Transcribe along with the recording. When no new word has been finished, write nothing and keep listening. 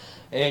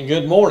And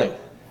good morning.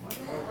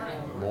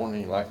 Good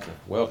morning. I'd like to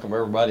welcome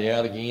everybody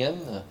out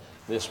again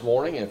this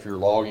morning. If you're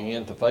logging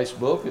into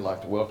Facebook, we'd like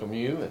to welcome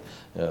you.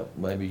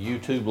 Maybe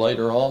YouTube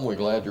later on. We're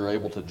glad you're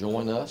able to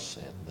join us.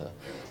 And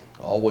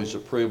always a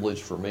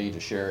privilege for me to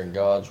sharing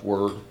God's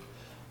Word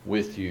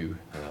with you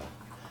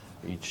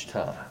each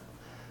time.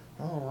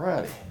 All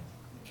righty.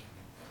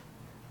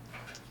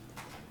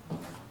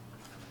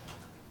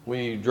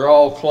 We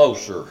draw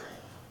closer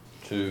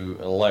to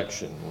an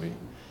election.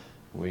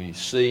 We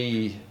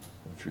see,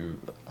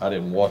 I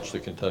didn't watch the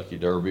Kentucky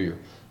Derby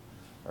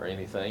or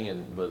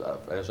anything,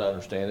 but as I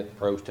understand it,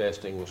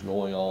 protesting was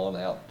going on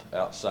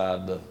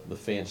outside the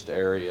fenced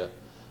area.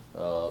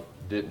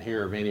 Didn't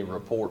hear of any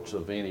reports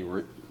of any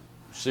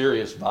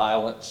serious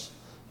violence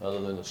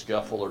other than a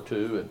scuffle or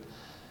two,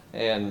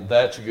 and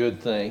that's a good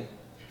thing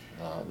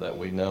that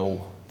we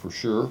know for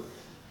sure.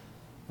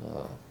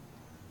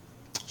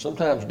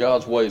 Sometimes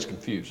God's ways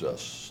confuse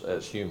us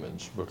as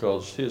humans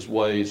because His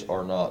ways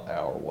are not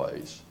our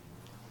ways.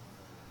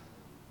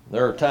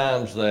 There are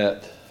times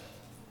that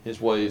His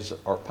ways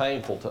are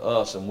painful to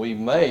us, and we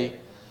may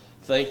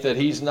think that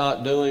He's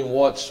not doing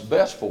what's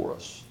best for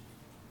us.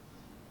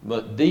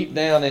 But deep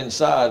down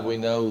inside, we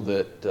know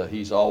that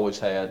He's always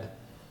had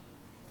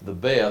the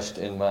best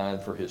in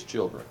mind for His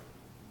children.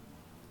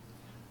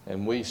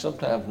 And we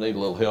sometimes need a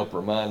little help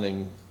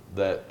reminding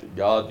that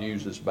God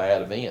uses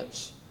bad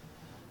events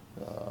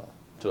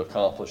to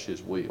accomplish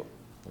His will,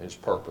 His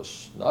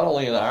purpose, not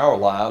only in our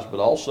lives, but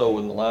also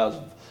in the lives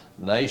of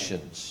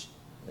nations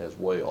as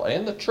well,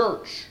 and the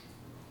church.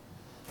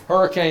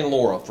 Hurricane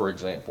Laura, for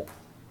example,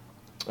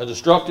 a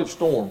destructive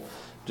storm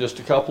just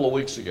a couple of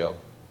weeks ago,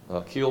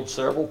 killed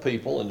several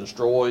people and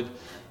destroyed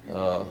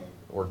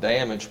or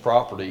damaged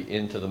property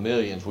into the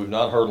millions. We've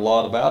not heard a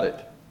lot about it,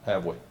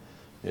 have we?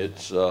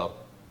 It's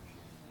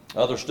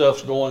other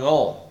stuff's going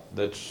on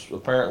that's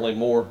apparently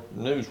more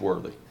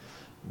newsworthy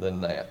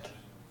than that.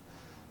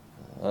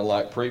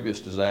 Unlike previous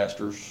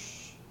disasters,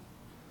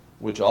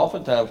 which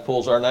oftentimes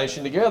pulls our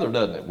nation together,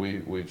 doesn't it?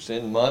 We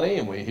send money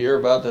and we hear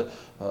about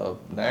the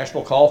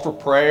national call for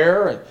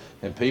prayer,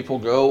 and people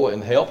go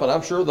and help, and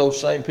I'm sure those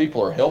same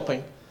people are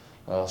helping.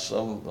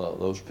 Some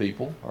those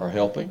people are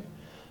helping,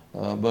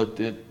 but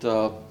it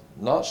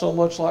not so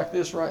much like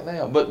this right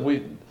now. But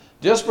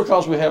just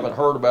because we haven't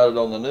heard about it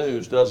on the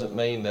news doesn't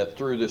mean that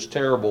through this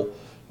terrible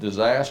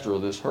disaster,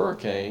 this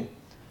hurricane,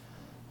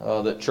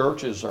 that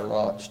churches are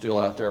not still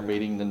out there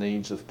meeting the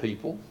needs of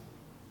people.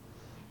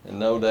 And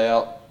no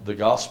doubt the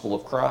gospel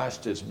of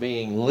Christ is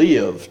being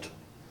lived.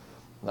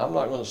 And I'm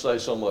not going to say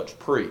so much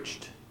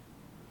preached.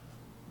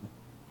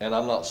 And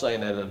I'm not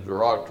saying that in a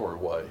derogatory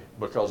way,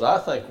 because I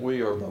think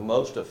we are the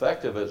most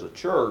effective as a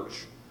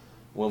church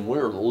when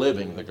we're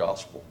living the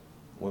gospel.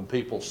 When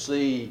people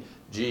see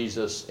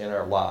Jesus in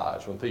our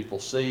lives, when people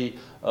see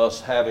us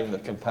having the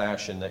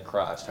compassion that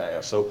Christ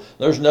has. So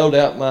there's no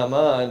doubt in my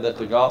mind that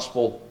the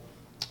gospel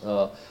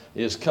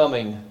is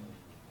coming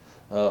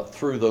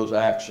through those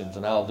actions,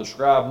 and I'll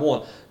describe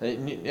one.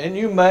 And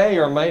you may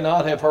or may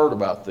not have heard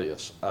about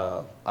this.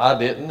 I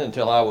didn't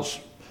until I was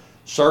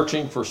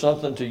searching for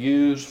something to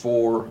use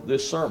for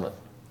this sermon.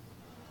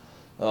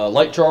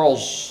 Lake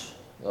Charles,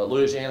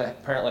 Louisiana,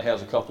 apparently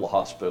has a couple of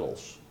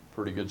hospitals,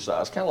 pretty good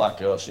size, kind of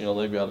like us. You know,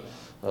 they've got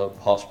a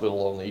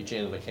hospital on each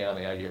end of the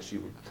county, I guess you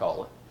would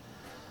call it.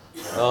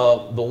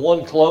 The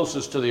one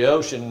closest to the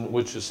ocean,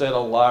 which is set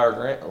on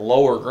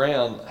lower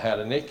ground, had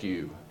a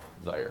NICU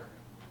there.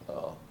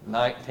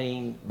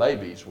 19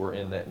 babies were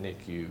in that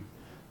NICU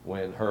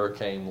when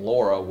Hurricane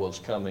Laura was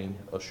coming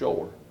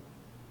ashore.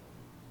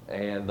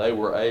 And they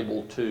were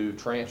able to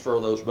transfer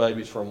those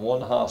babies from one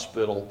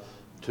hospital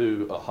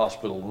to a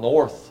hospital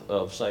north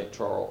of St.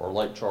 Charles or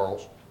Lake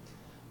Charles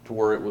to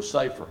where it was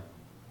safer.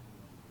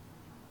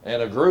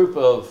 And a group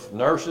of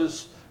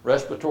nurses,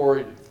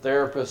 respiratory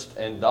therapist,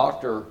 and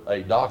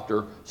a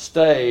doctor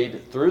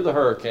stayed through the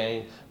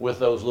hurricane with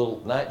those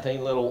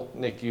 19 little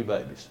NICU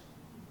babies.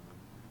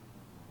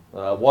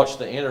 I watched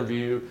the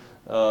interview,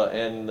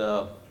 and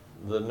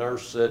the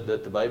nurse said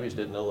that the babies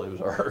didn't know there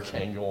was a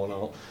hurricane going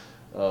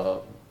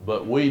on,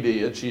 but we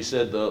did. She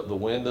said the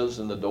windows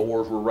and the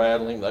doors were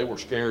rattling. They were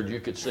scared. You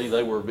could see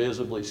they were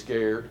visibly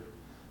scared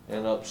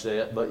and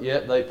upset, but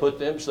yet they put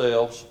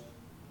themselves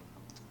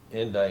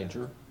in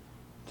danger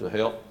to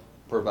help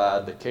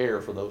provide the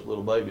care for those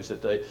little babies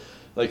that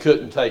they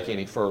couldn't take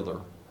any further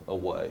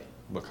away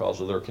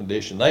because of their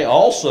condition. They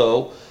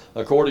also,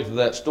 according to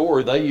that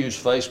story, they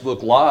used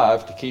Facebook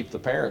Live to keep the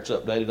parents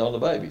updated on the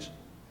babies.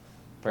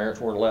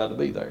 Parents weren't allowed to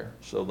be there,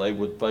 so they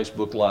would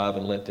Facebook Live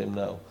and let them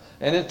know.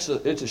 And it's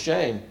a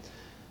shame.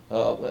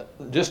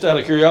 Just out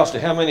of curiosity,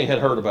 how many had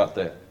heard about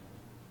that?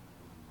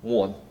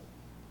 One.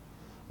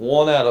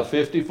 One out of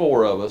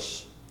 54 of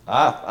us.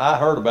 I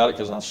heard about it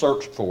because I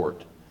searched for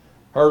it.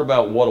 Heard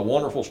about what a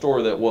wonderful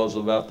story that was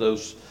about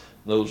those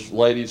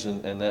ladies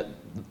and that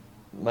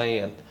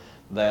man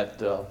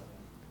that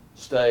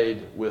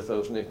stayed with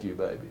those NICU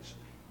babies.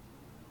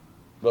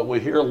 But we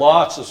hear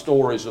lots of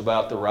stories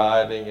about the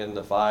rioting and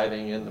the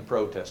fighting and the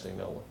protesting,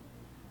 don't we?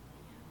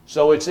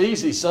 So it's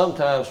easy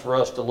sometimes for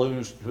us to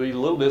be a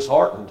little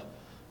disheartened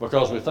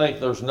because we think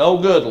there's no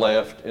good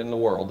left in the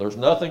world. There's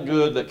nothing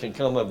good that can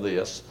come of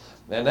this.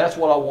 And that's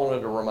what I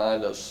wanted to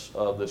remind us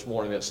of this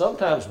morning, that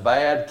sometimes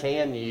bad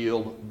can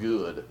yield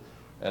good.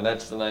 And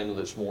that's the name of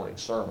this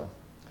morning's sermon.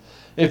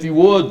 If you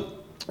would,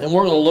 and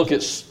we're going to look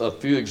at a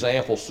few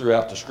examples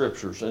throughout the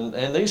scriptures.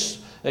 And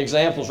these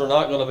examples are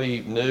not going to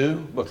be new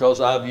because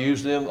I've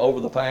used them over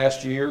the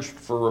past years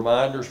for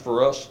reminders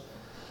for us.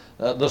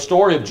 The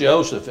story of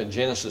Joseph in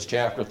Genesis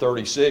chapter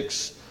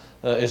 36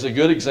 is a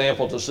good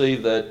example to see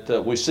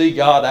that we see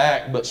God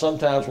act, but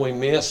sometimes we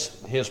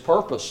miss his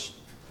purpose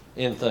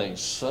in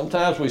things.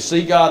 Sometimes we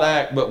see God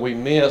act, but we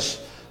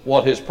miss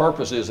what his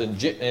purpose is. In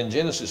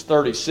Genesis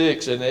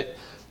 36, and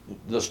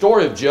the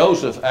story of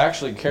Joseph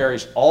actually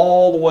carries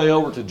all the way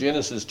over to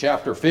Genesis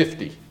chapter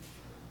 50.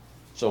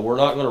 So we're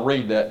not going to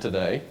read that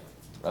today,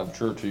 I'm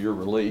sure to your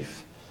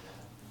relief.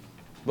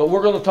 But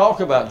we're going to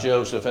talk about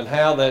Joseph and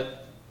how that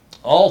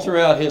all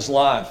throughout his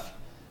life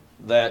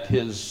that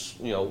his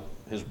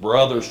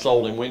brothers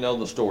sold him. We know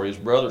the story. His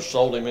brothers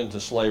sold him into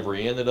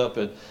slavery. He ended up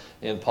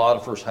in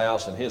Potiphar's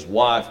house, and his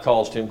wife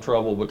caused him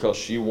trouble because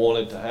she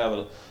wanted to have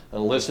an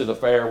illicit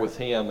affair with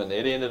him, and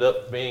it ended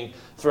up being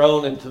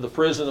thrown into the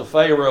prison of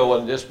Pharaoh,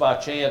 and just by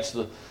chance,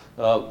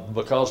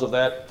 because of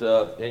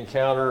that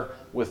encounter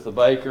with the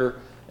baker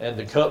and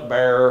the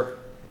cupbearer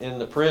in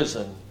the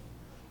prison,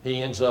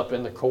 he ends up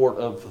in the court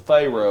of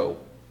Pharaoh.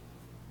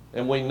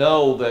 And we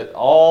know that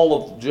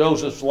all of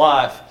Joseph's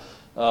life,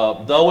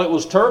 though it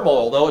was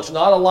turmoil, though it's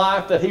not a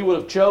life that he would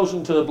have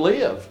chosen to have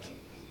lived.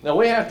 Now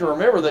we have to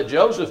remember that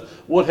Joseph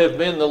would have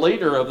been the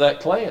leader of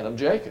that clan of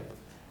Jacob.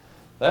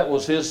 That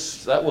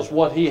was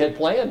what he had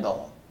planned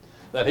on.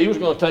 That he was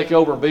going to take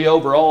over and be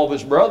over all of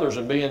his brothers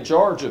and be in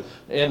charge of,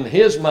 in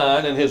his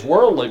mind and his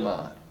worldly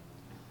mind.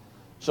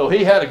 So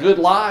he had a good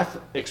life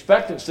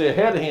expectancy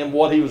ahead of him,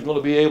 what he was going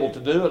to be able to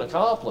do and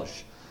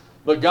accomplish.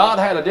 But God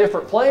had a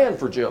different plan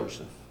for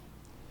Joseph.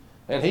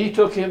 And he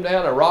took him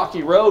down a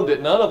rocky road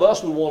that none of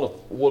us would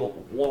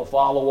want to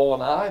follow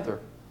on either.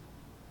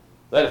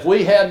 That if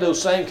we had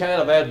those same kind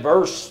of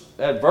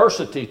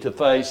adversity to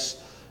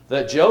face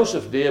that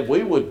Joseph did,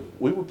 we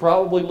would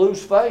probably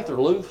lose faith or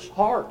lose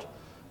heart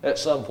at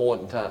some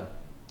point in time.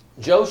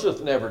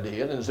 Joseph never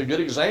did, and it's a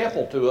good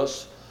example to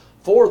us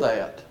for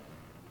that.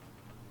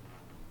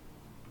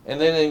 And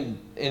then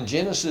in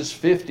Genesis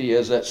 50,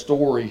 as that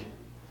story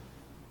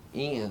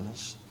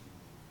ends,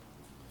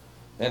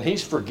 and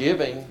he's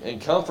forgiving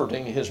and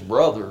comforting his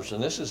brothers,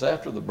 and this is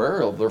after the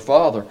burial of their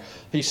father.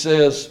 He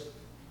says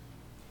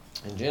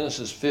in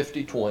Genesis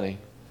 50:20,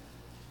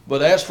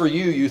 "But as for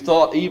you, you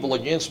thought evil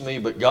against me,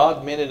 but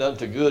God meant it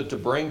unto good to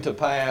bring to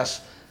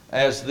pass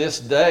as this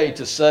day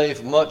to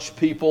save much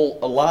people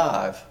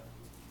alive."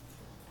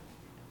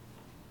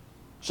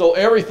 So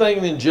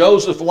everything in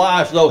Joseph's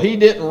life, though he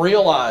didn't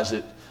realize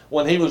it,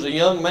 when he was a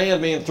young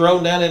man being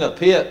thrown down in a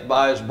pit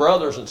by his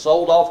brothers and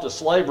sold off to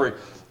slavery,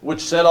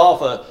 which set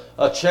off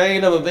a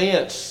chain of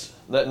events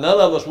that none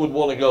of us would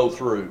want to go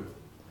through.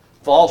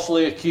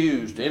 Falsely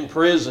accused,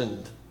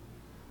 imprisoned,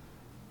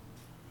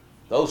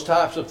 those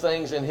types of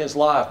things in his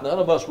life. None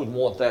of us would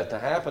want that to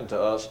happen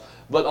to us.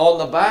 But on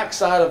the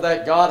backside of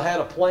that, God had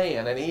a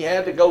plan, and he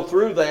had to go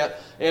through that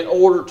in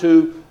order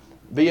to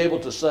be able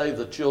to save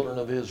the children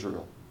of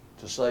Israel,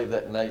 to save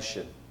that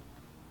nation,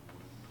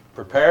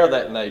 prepare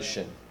that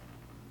nation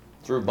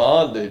through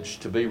bondage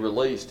to be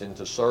released and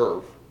to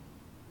serve.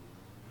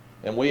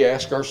 And we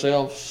ask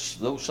ourselves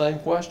those same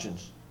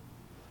questions.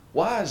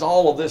 Why is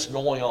all of this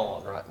going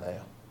on right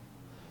now?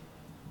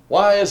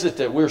 Why is it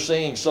that we're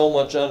seeing so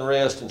much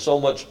unrest and so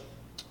much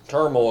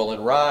turmoil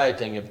and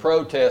rioting and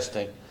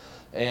protesting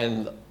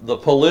and the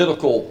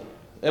political,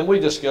 and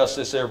we discuss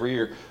this every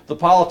year, the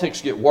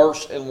politics get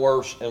worse and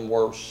worse and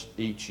worse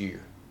each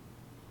year.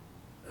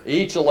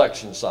 Each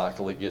election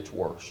cycle it gets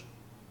worse.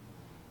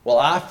 Well,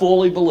 I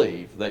fully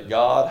believe that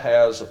God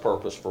has a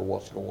purpose for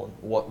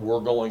what we're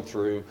going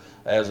through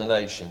as a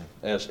nation,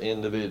 as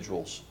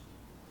individuals.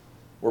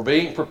 We're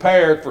being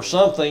prepared for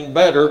something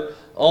better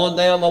on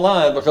down the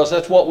line, because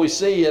that's what we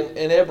see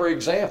in every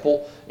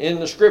example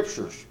in the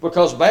scriptures.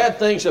 Because bad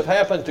things have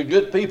happened to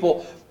good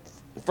people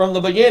from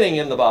the beginning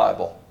in the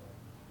Bible.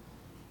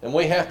 And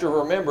we have to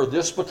remember,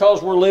 just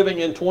because we're living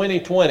in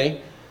 2020,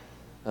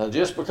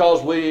 just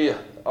because we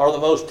are the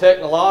most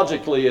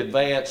technologically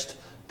advanced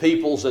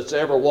peoples that's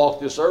ever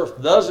walked this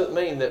earth, doesn't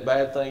mean that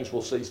bad things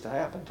will cease to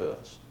happen to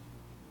us.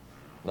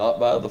 Not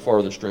by the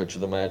further stretch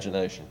of the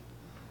imagination.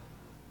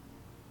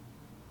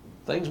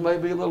 Things may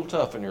be a little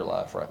tough in your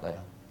life right now.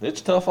 It's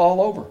tough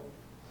all over.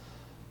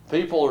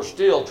 People are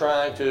still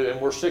trying to, and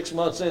we're 6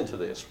 months into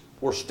this,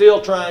 we're still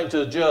trying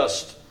to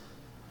adjust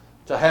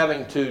to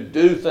having to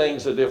do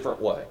things a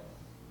different way.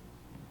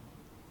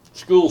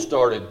 School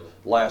started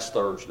last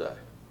Thursday.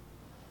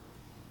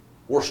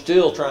 We're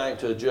still trying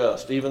to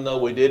adjust, even though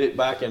we did it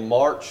back in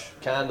March,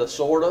 kind of,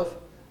 sort of.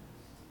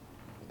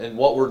 And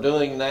what we're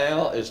doing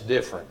now is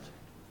different.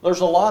 There's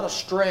a lot of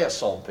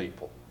stress on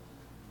people.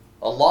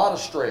 A lot of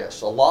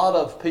stress. A lot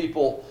of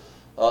people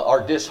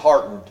are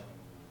disheartened.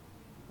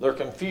 They're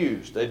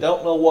confused. They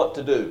don't know what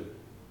to do.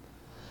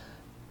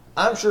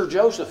 I'm sure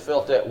Joseph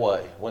felt that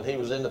way when he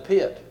was in the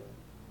pit.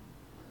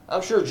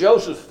 I'm sure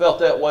Joseph felt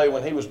that way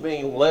when he was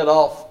being led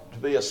off to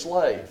be a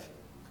slave.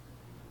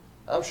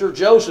 I'm sure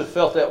Joseph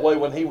felt that way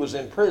when he was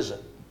in prison.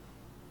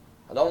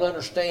 I don't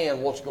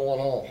understand what's going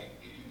on.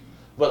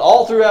 But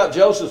all throughout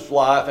Joseph's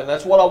life, and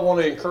that's what I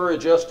want to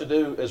encourage us to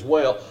do as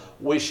well,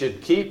 we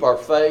should keep our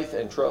faith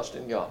and trust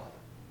in God.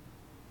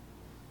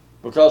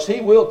 Because He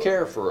will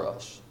care for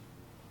us.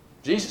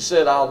 Jesus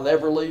said, I'll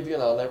never leave you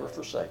and I'll never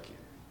forsake you.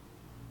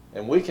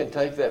 And we can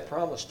take that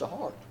promise to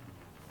heart.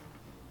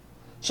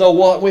 So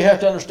what we have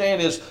to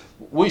understand is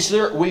we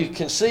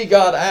can see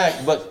God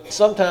act, but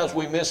sometimes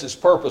we miss His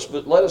purpose.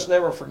 But let us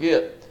never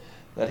forget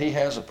that He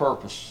has a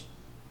purpose.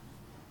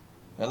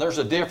 And there's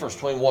a difference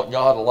between what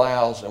God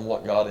allows and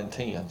what God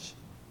intends.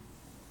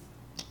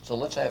 So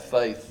let's have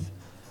faith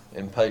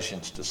and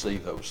patience to see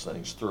those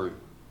things through.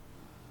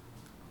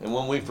 And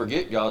when we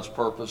forget God's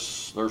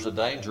purpose, there's a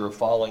danger of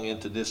falling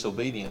into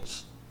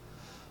disobedience.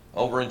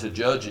 Over into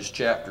Judges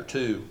chapter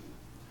 2,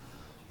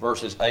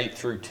 verses 8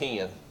 through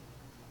 10.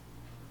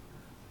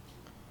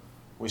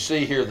 We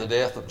see here the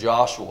death of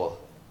Joshua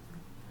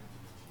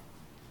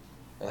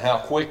and how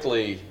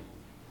quickly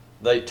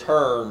they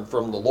turned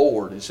from the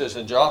Lord. It says,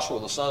 and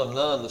Joshua the son of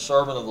Nun, the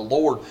servant of the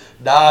Lord,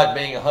 died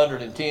being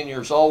 110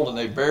 years old, and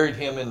they buried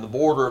him in the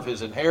border of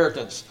his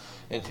inheritance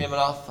in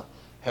Timnath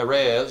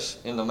Heres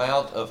in the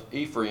mount of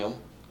Ephraim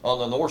on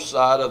the north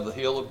side of the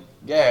hill of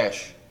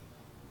Gash.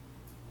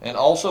 And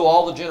also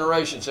all the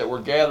generations that were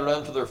gathered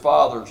unto their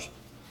fathers.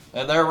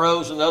 And there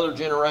arose another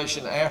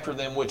generation after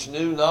them which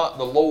knew not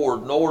the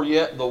Lord, nor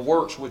yet the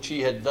works which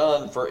He had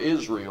done for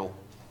Israel.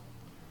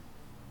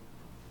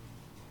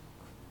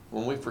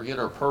 When we forget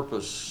our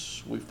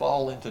purpose, we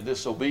fall into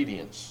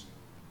disobedience.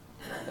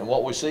 And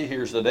what we see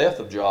here is the death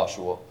of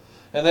Joshua.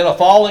 And then a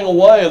falling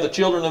away of the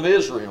children of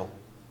Israel.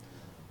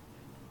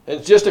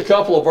 It's just a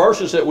couple of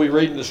verses that we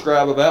read and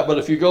describe about, but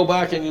if you go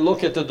back and you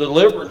look at the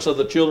deliverance of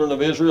the children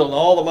of Israel and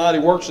all the mighty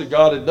works that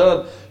God had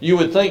done, you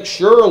would think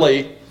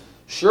surely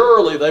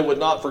they would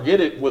not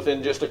forget it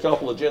within just a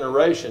couple of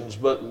generations.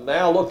 But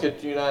now look at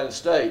the United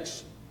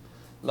States.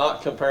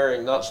 Not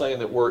saying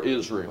that we're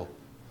Israel.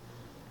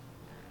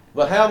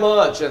 But how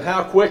much and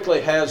how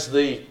quickly has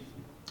the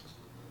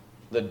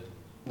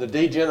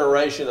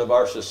degeneration of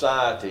our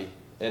society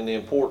and the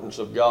importance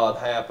of God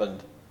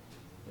happened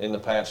in the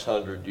past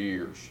 100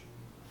 years,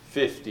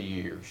 50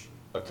 years,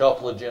 a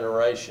couple of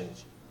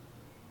generations.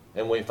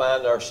 And we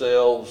find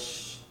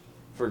ourselves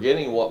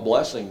forgetting what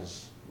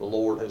blessings the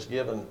Lord has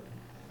given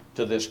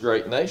to this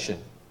great nation.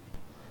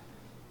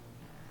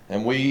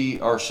 And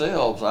we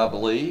ourselves, I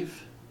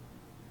believe,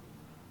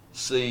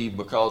 see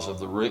because of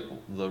the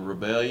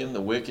rebellion,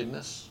 the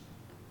wickedness,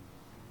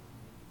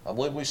 I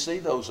believe we see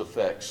those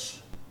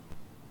effects.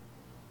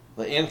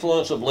 The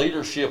influence of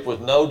leadership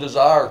with no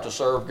desire to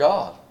serve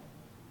God.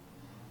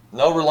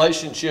 No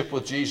relationship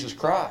with Jesus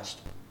Christ.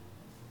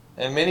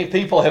 And many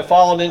people have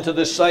fallen into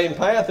this same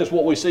path as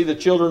what we see the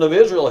children of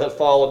Israel have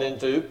fallen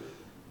into.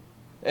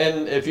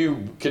 And if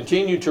you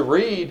continue to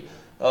read,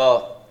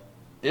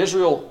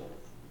 Israel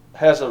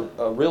has a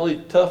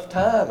really tough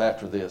time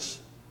after this,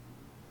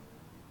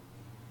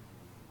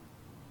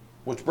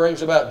 which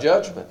brings about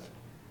judgment.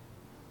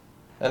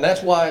 And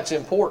that's why it's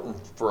important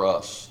for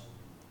us.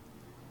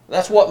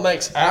 That's what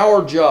makes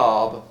our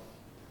job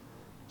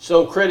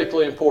so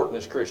critically important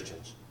as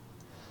Christians.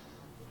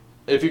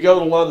 If you go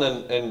to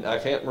London, and I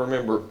can't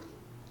remember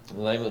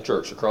the name of the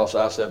church, across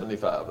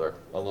I-75 there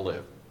on the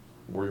left,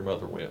 where your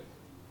mother went.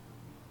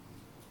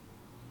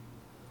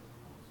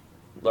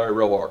 Larry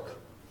Roark.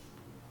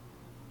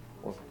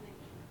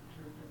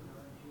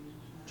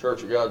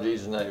 Church of God,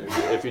 Jesus' name.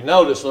 If you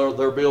notice,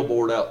 their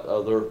billboard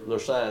their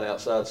sign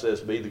outside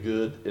says, "Be the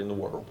good in the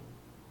world."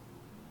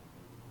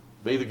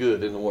 Be the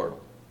good in the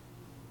world.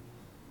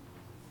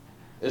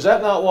 Is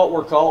that not what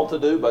we're called to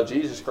do by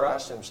Jesus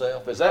Christ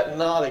Himself? Is that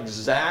not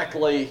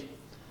exactly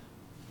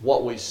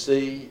what we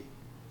see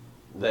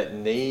that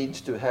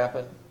needs to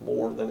happen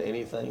more than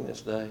anything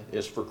this day?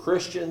 Is for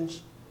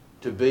Christians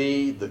to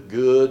be the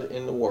good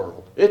in the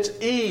world. It's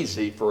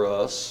easy for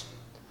us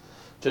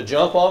to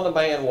jump on the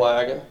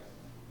bandwagon,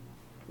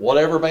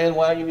 whatever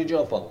bandwagon you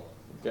jump on.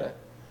 Okay?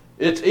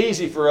 It's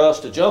easy for us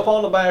to jump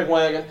on the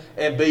bandwagon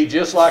and be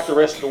just like the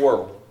rest of the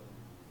world.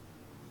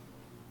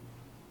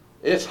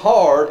 It's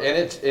hard and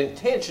it's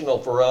intentional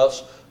for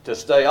us to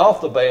stay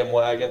off the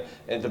bandwagon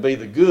and to be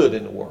the good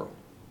in the world.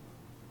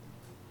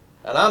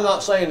 And I'm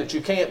not saying that you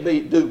can't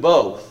do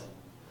both,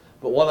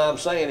 but what I'm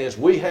saying is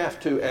we have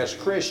to, as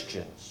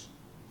Christians,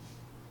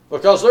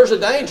 because there's a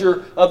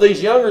danger of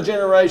these younger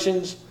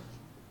generations,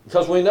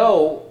 because we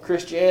know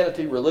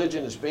Christianity,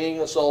 religion is being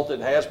assaulted,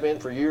 has been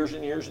for years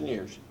and years and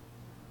years.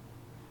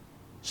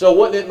 So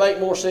wouldn't it make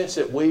more sense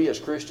that we as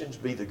Christians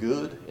be the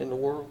good in the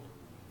world?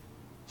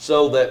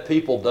 So that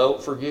people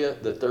don't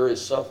forget that there is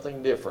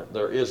something different.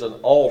 There is an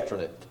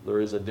alternate.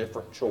 There is a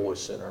different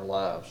choice in our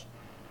lives.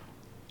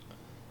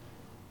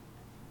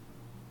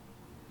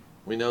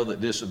 we know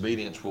that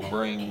disobedience will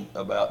bring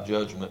about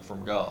judgment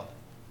from God.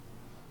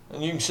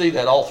 And you can see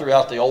that all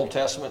throughout the Old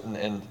Testament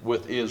and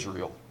with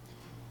Israel.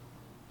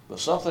 But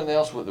something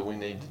else that we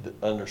need to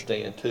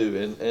understand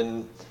too,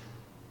 and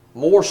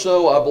more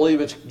so, I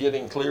believe it's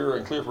getting clearer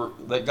and clearer,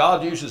 that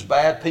God uses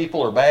bad people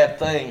or bad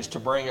things to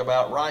bring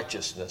about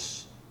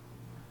righteousness.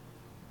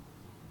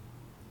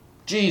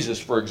 Jesus,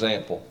 for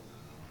example.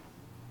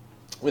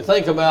 We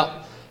think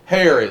about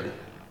Herod,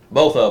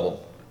 both of them.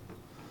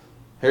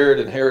 Herod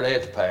and Herod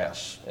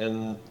Antipas,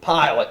 and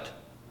Pilate.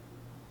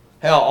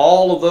 How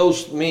all of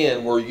those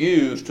men were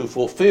used to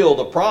fulfill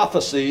the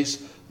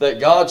prophecies that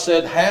God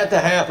said had to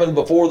happen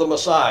before the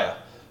Messiah.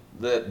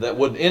 That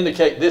would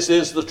indicate this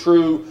is the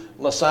true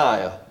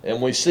Messiah.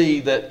 And we see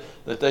that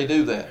they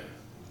do that.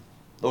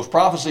 Those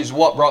prophecies are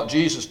what brought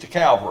Jesus to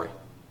Calvary.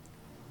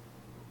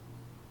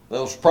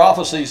 Those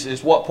prophecies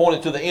is what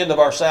pointed to the end of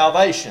our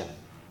salvation.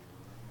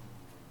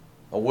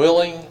 A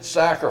willing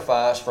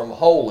sacrifice from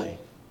holy,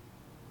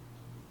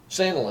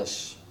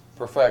 sinless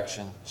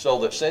perfection, so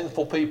that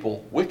sinful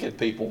people, wicked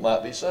people,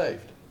 might be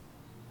saved.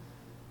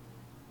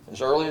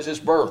 As early as his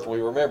birth, we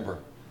remember,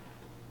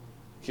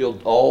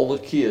 killed all the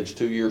kids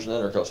 2 years and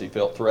under because he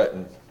felt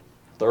threatened.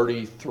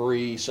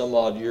 33 some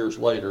odd years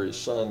later, his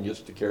son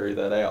gets to carry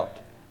that out.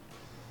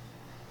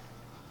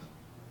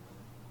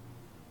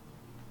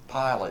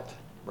 Pilate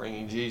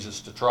bringing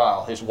Jesus to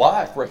trial. His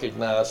wife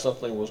recognized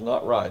something was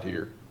not right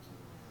here.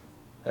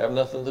 Have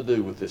nothing to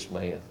do with this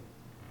man.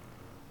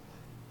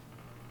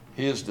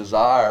 His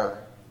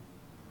desire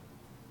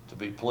to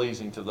be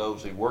pleasing to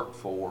those he worked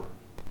for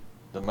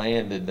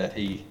demanded that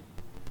he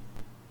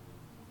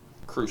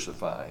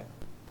crucify him.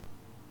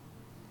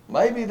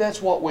 Maybe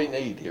that's what we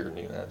need here in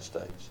the United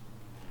States.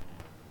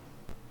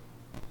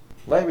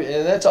 Maybe,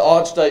 and that's an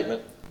odd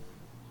statement.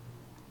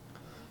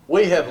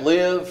 We have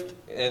lived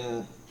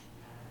in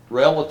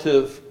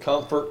relative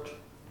comfort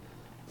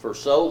for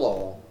so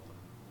long.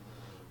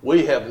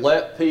 We have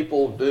let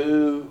people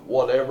do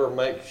whatever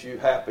makes you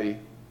happy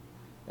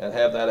and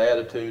have that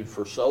attitude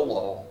for so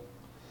long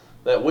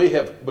that we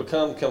have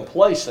become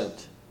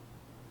complacent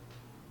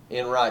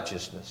in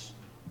righteousness.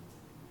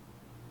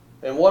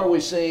 And what are we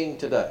seeing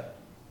today?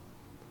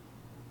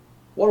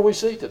 What do we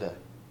see today?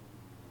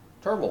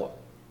 Turmoil.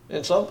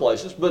 In some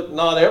places, but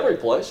not every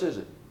place, is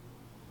it?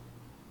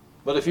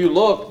 But if you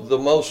look, the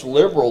most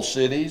liberal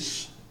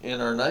cities in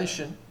our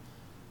nation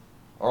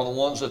are the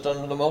ones that are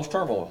under the most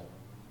turmoil.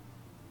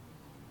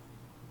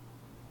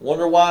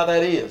 Wonder why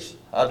that is.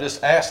 I'm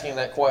just asking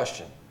that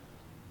question.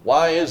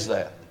 Why is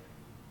that?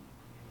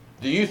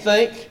 Do you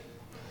think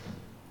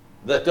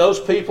that those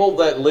people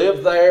that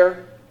live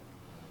there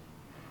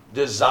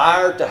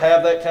desire to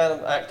have that kind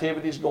of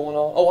activities going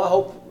on? Oh, I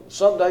hope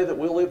someday that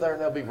we'll live there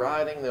and they'll be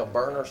rioting, they'll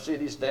burn our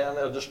cities down,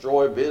 they'll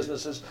destroy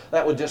businesses.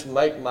 That would just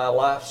make my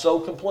life so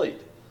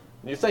complete.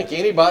 You think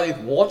anybody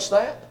wants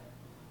that?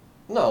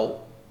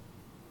 No.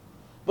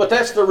 But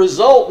that's the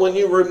result when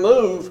you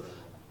remove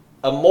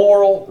a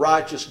moral,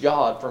 righteous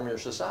God from your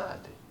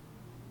society.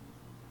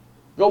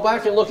 Go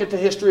back and look at the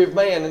history of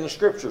man in the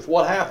Scriptures.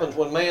 What happens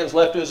when man's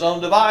left to his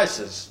own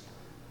devices?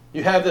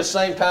 You have this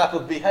same type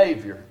of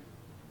behavior.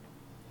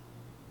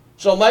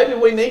 So maybe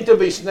we need to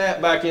be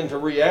snapped back into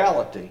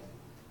reality.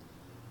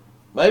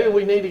 Maybe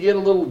we need to get a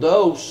little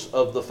dose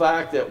of the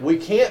fact that we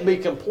can't be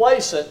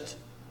complacent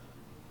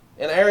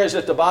in areas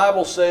that the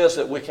Bible says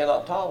that we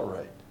cannot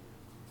tolerate.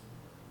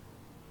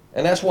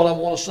 And that's what I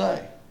want to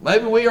say.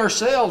 Maybe we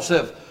ourselves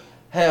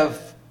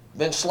have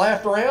been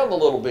slapped around a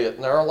little bit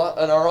in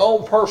our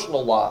own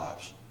personal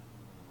lives,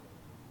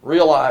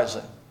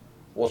 realizing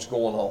what's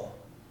going on.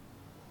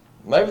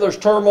 Maybe there's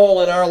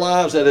turmoil in our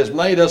lives that has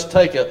made us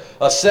take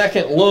a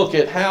second look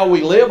at how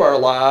we live our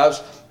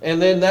lives,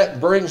 and then that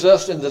brings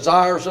us and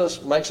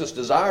makes us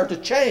desire to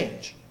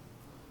change.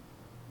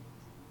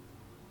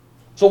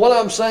 So what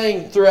I'm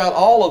saying throughout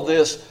all of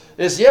this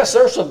is, yes,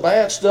 there's some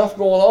bad stuff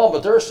going on,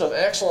 but there's some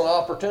excellent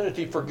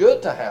opportunity for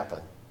good to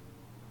happen.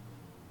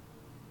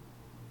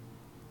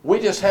 We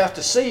just have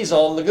to seize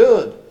on the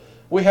good.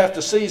 We have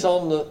to seize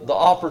on the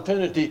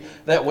opportunity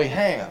that we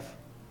have.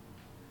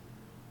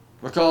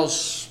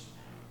 Because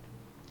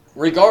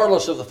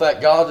regardless of the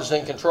fact God is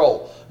in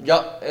control,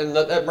 and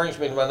that brings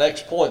me to my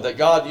next point, that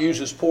God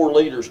uses poor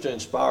leaders to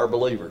inspire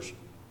believers.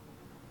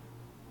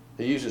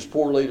 He uses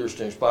poor leaders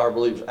to inspire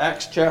believers.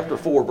 Acts chapter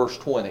 4, verse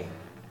 20.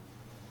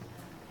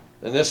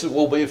 And this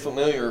will be a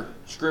familiar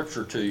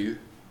scripture to you.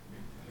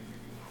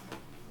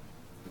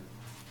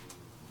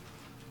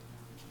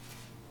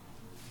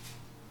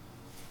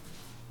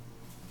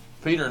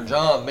 Peter and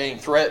John being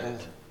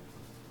threatened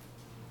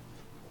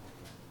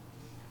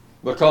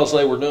because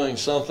they were doing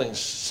something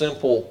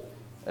simple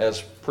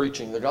as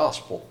preaching the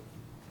gospel.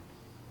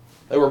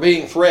 They were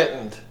being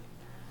threatened,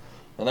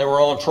 and they were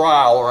on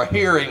trial, or a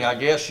hearing, I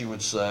guess you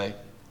would say.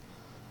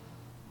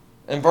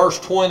 And verse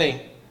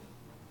 20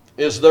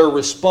 is their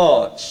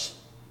response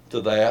to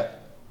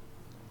that.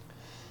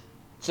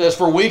 It says,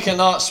 "For we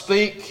cannot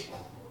speak,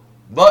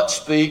 but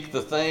speak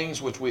the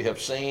things which we have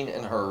seen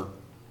and heard."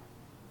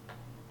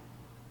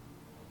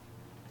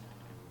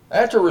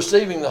 After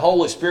receiving the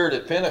Holy Spirit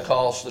at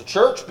Pentecost, the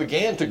church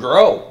began to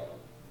grow,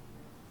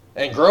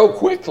 and grow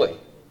quickly.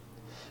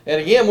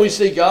 And again, we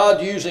see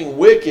God using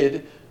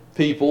wicked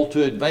people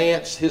to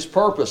advance his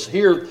purpose.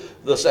 Here,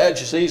 the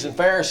Sadducees and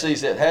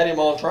Pharisees that had him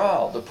on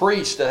trial, the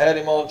priests that had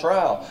him on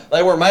trial,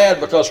 they were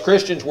mad because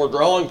Christians were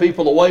drawing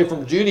people away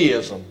from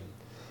Judaism.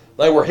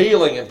 They were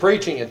healing and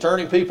preaching and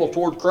turning people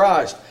toward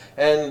Christ.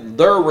 And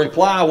their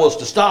reply was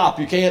to stop.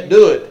 You can't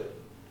do it.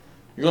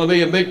 You're going to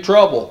be in big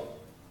trouble.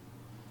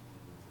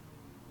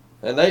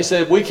 And they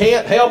said, we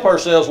can't help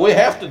ourselves. We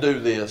have to do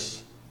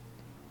this.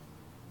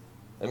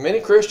 And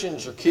many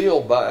Christians are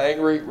killed by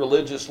angry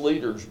religious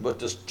leaders, but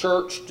the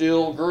church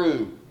still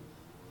grew.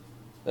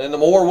 And the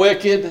more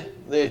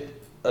wicked they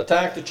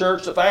attacked the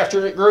church, the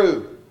faster it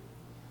grew.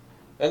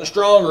 And the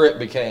stronger it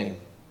became.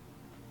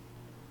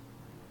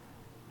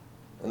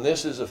 And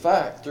this is a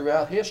fact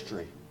throughout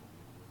history.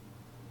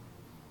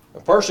 A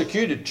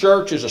persecuted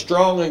church is a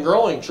strong and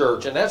growing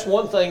church. And that's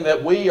one thing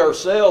that we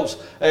ourselves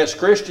as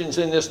Christians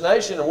in this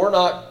nation, and we're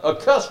not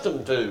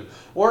accustomed to.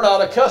 We're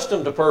not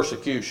accustomed to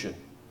persecution.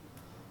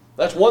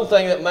 That's one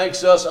thing that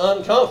makes us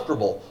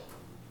uncomfortable.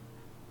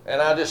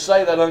 And I just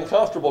say that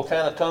uncomfortable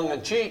kind of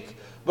tongue-in-cheek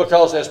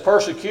because as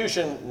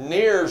persecution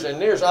nears and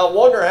nears, I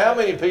wonder how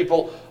many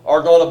people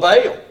are going to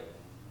bail.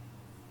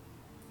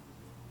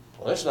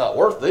 Well, it's not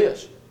worth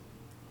this.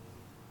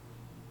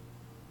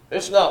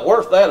 It's not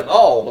worth that at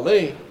all to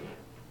me.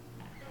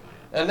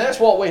 And that's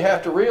what we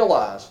have to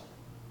realize.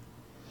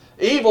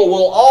 Evil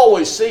will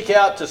always seek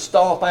out to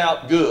stomp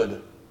out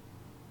good.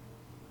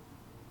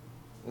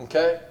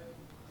 Okay?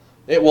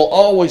 It will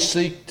always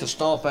seek to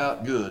stomp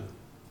out good.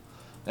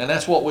 And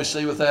that's what we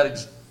see with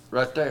that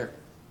right there.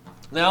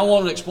 Now I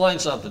want to explain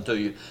something to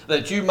you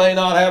that you may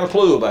not have a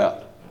clue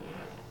about.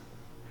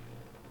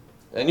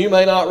 And you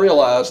may not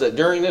realize that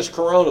during this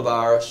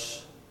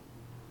coronavirus,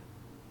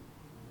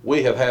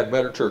 we have had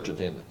better church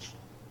attendance.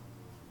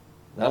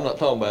 Now, I'm not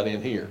talking about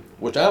in here,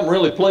 which I'm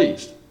really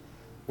pleased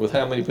with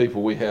how many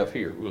people we have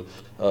here.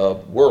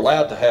 We're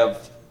allowed to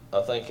have,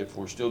 I think if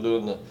we're still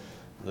doing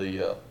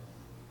the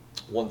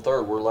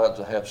 1/3, we're allowed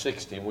to have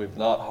 60, and we've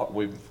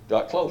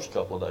got closed a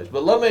couple of days.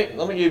 But let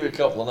me give you a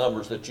couple of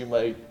numbers that you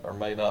may or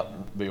may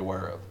not be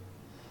aware of.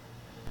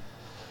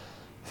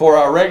 For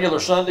our regular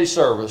Sunday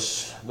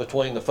service,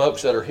 between the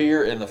folks that are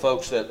here and the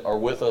folks that are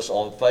with us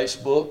on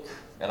Facebook,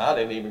 and I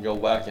didn't even go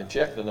back and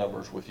check the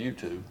numbers with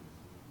YouTube,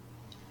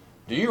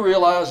 do you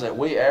realize that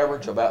we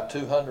average about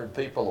 200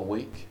 people a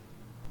week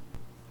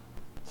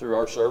through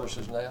our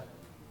services now?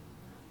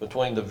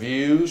 Between the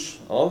views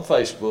on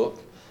Facebook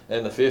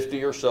and the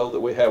 50 or so that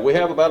we have. We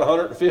have about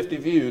 150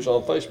 views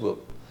on Facebook.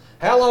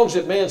 How long has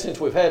it been since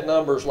we've had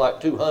numbers like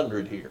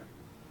 200 here?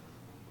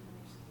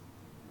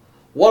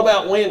 What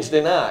about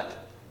Wednesday night?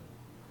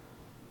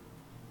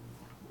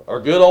 Our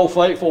good old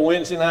faithful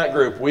Wednesday night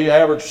group, we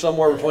average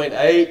somewhere between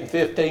 8 and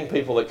 15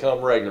 people that come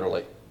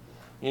regularly.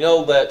 You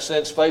know that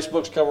since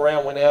Facebook's come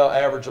around, we now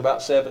average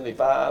about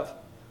 75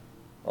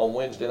 on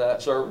Wednesday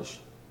night service.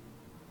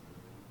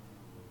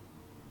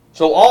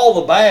 So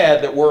all the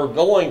bad that we're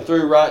going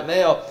through right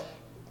now,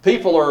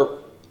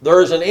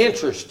 there is an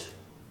interest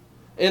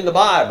in the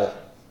Bible.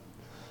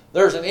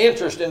 There's an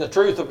interest in the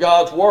truth of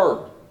God's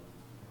Word.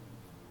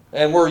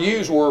 And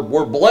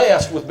we're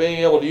blessed with being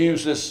able to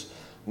use this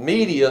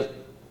media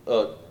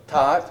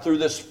type through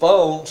this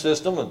phone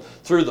system and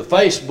through the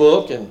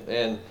Facebook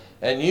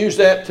and use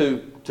that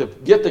to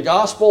get the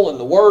gospel and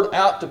the word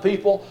out to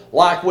people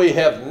like we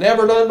have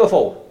never done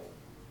before.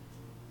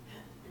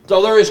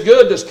 So there is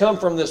good that's come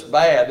from this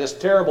bad, this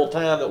terrible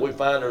time that we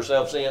find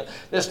ourselves in.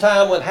 This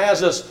time when it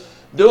has us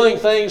doing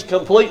things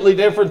completely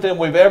different than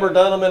we've ever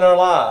done them in our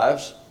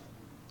lives.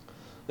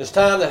 This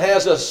time that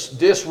has us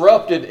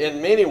disrupted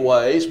in many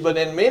ways, but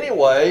in many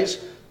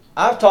ways,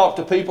 I've talked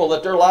to people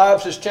that their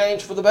lives has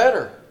changed for the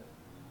better.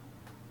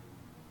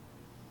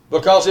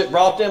 Because it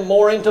brought them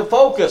more into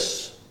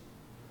focus.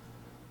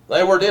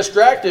 They were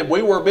distracted.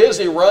 We were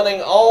busy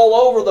running all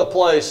over the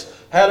place.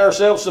 Had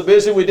ourselves so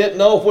busy we didn't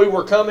know if we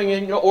were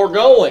coming or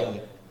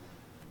going.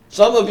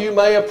 Some of you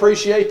may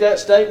appreciate that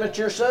statement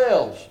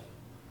yourselves.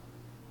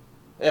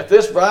 If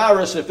this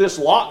virus, if this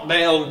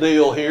lockdown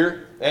deal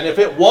here, and if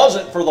it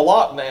wasn't for the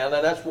lockdown,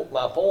 and that's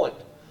my point.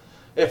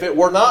 If it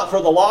were not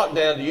for the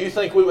lockdown, do you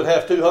think we would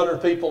have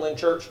 200 people in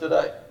church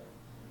today?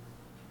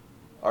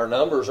 Our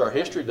numbers, our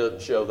history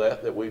doesn't show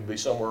that we'd be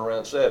somewhere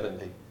around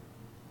 70.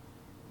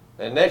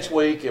 And next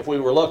week, if we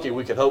were lucky,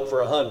 we could hope for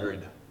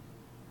 100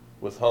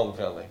 with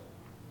homecoming.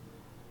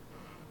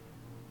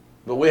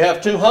 But we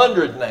have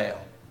 200 now.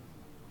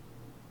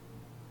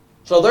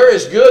 So there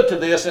is good to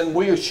this, and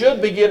we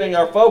should be getting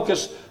our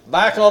focus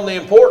back on the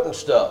important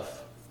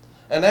stuff.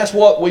 And that's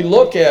what we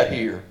look at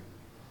here.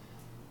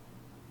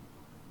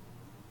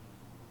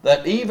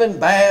 That even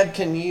bad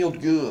can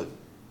yield good.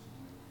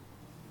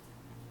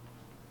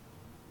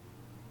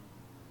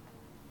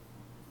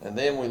 And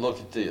then we look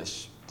at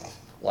this,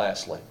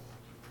 lastly.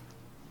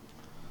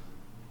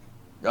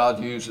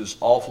 God uses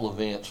awful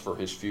events for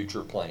His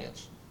future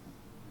plans.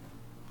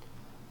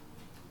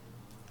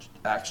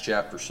 Acts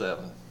chapter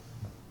 7.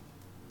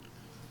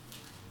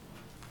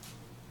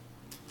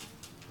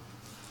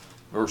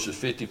 verses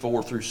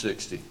 54 through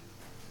 60.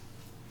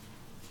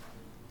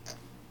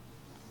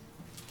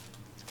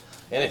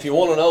 And if you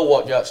want to know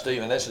what got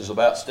Stephen, this is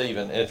about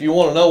Stephen, and if you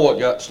want to know what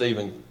got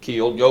Stephen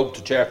killed, go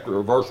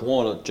to verse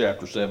 1 of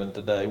chapter 7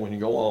 today when you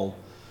go on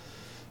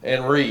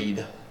and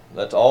read.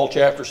 That's all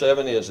chapter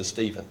 7 is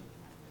Stephen.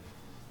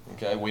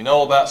 Okay, we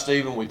know about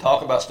Stephen. We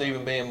talk about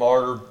Stephen being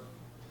martyred.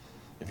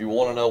 If you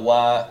want to know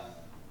why,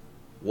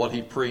 what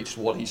he preached,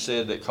 what he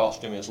said that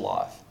cost him his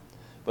life.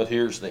 But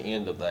here's the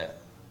end of that.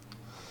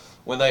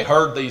 When they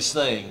heard these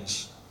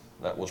things,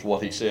 that was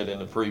what he said in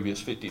the previous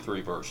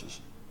 53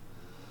 verses.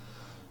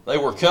 They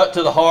were cut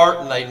to the heart,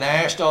 and they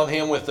gnashed on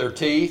him with their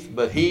teeth.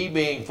 But he,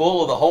 being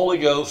full of the Holy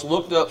Ghost,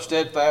 looked up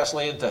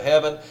steadfastly into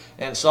heaven,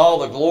 and saw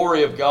the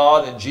glory of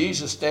God, and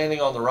Jesus standing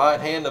on the right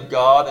hand of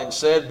God, and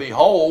said,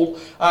 Behold,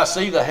 I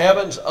see the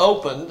heavens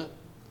opened,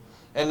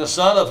 and the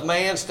Son of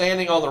Man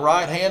standing on the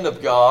right hand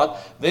of God.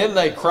 Then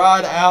they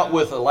cried out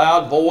with a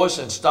loud voice,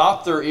 and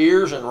stopped their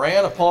ears, and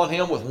ran upon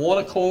him with one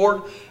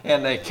accord,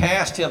 and they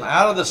cast him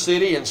out of the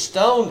city, and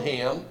stoned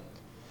him.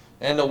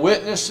 And the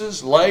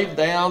witnesses laid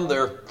down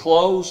their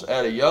clothes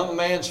at a young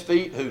man's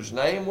feet, whose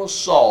name was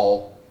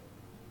Saul.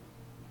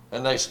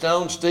 And they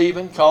stoned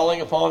Stephen, calling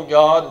upon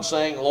God, and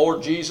saying,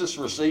 Lord Jesus,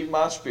 receive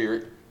my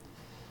spirit.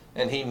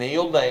 And he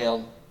kneeled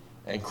down,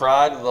 and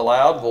cried with a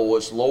loud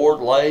voice, Lord,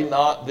 lay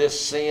not this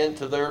sin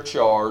to their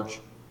charge.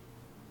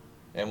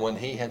 And when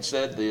he had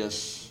said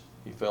this,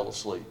 he fell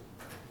asleep.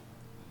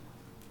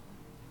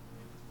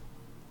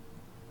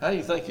 How do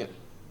you think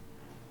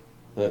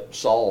that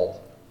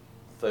Saul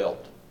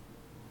felt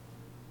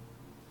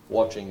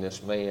watching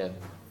this man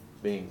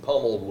being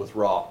pummeled with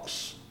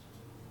rocks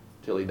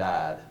till he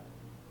died?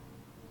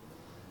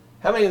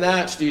 How many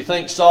nights do you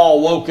think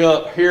Saul woke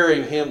up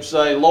hearing him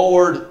say,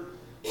 Lord,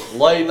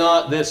 lay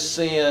not this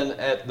sin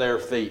at their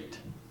feet,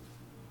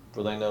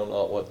 for they know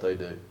not what they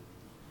do?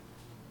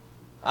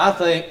 I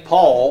think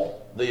Paul,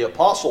 the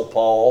Apostle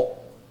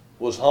Paul,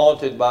 was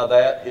haunted by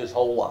that his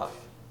whole life.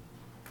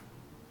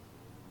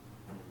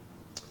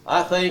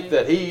 I think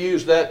that he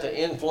used that to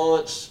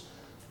influence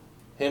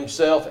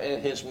himself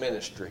and his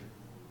ministry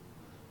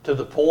to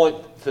the point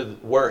to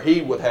where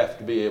he would have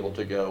to be able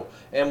to go.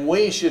 And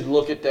we should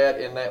look at that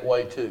in that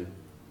way too.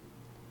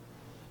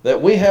 That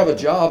we have a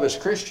job as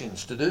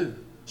Christians to do.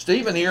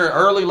 Stephen here, an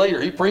early leader,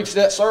 he preached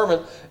that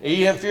sermon.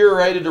 He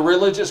infuriated the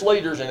religious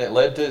leaders, and it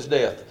led to his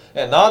death.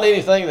 And not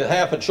anything that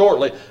happened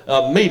shortly,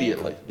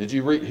 immediately. Did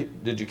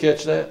you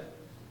catch that?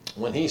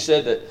 When he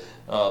said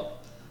that,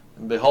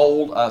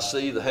 Behold, I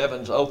see the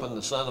heavens open,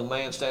 the Son of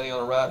Man standing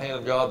on the right hand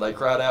of God. They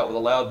cried out with a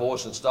loud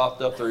voice and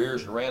stopped up their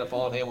ears and ran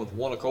upon him with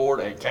one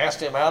accord and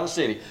cast him out of the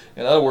city.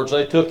 In other words,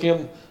 they took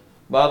him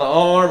by the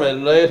arm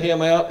and led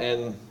him out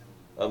and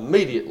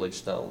immediately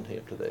stoned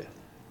him to death.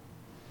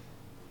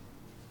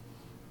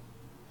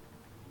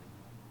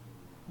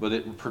 But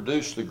it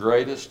produced the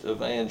greatest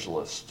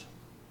evangelist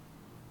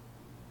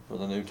for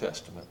the New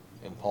Testament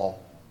in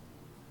Paul.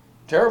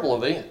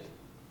 Terrible event.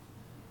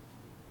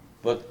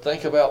 But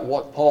think about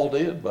what Paul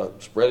did by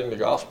spreading the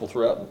gospel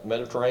throughout the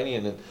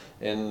Mediterranean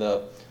and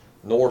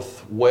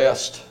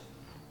northwest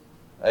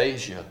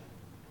Asia.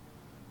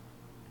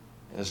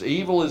 As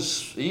evil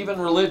as even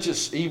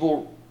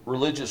evil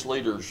religious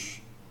leaders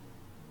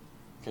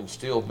can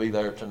still be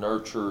there to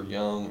nurture a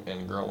young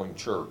and growing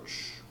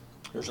church.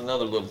 Here's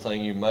another little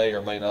thing you may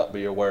or may not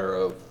be aware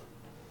of.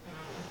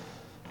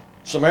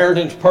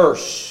 Samaritan's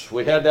Purse.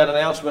 We had that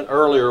announcement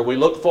earlier. We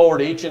look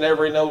forward each and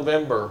every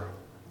November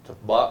to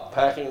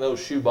packing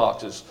those shoe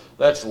boxes.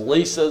 That's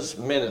Lisa's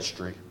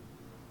ministry,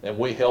 and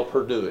we help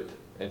her do it.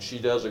 And she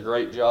does a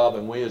great job,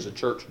 and we as a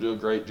church do a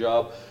great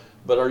job.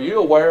 But are you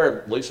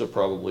aware, Lisa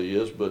probably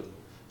is, but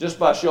just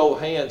by show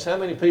of hands, how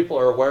many people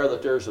are aware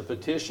that there's a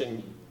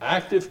petition,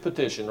 active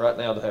petition right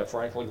now to have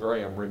Franklin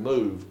Graham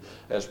removed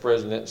as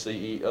president and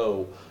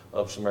CEO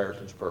of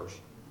Samaritan's Purse?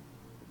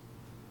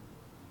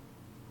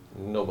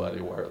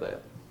 Nobody aware of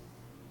that.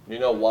 You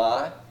know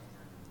why?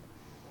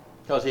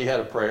 Because he had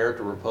a prayer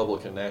to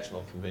Republican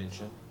National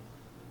Convention,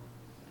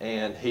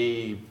 and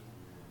he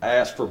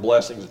asked for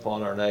blessings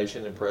upon our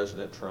nation and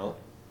President Trump.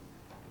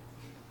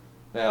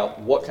 Now,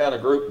 what kind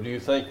of group do you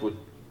think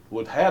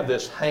would have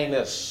this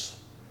heinous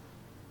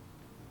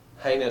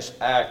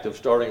act of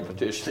starting a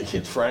petition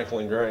against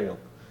Franklin Graham?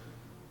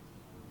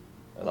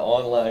 An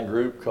online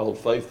group called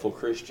Faithful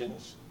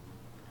Christians.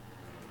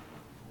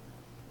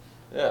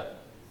 Yeah.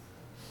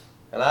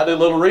 And I did a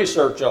little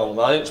research on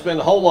them. I didn't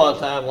spend a whole lot of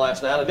time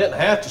last night. I didn't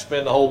have to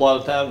spend a whole lot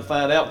of time to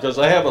find out, because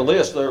they have a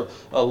list. They're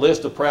a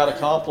list of proud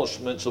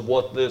accomplishments of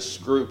what this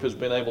group has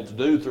been able to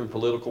do through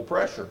political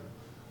pressure.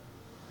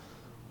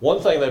 One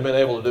thing they've been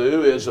able to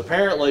do is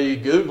apparently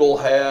Google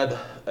had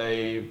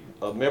a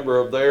member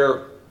of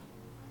their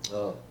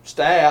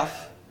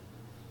staff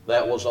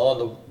that was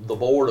on the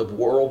board of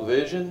World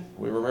Vision.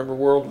 We remember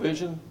World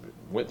Vision?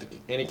 Went to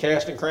any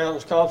Casting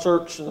Crowns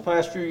concerts in the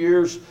past few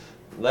years.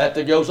 That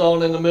goes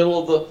on in the middle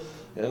of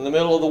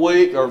the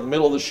week or the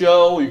middle of the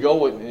show. You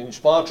go and you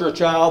sponsor a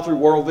child through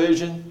World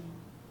Vision.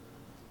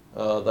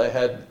 They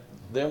had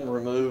him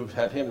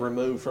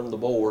removed from the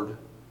board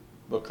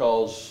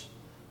because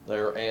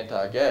they're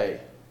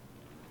anti-gay.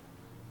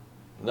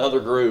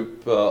 Another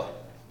group,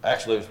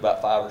 actually it was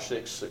about 5 or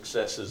 6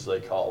 successes they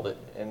called it,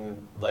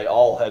 and they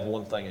all had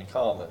one thing in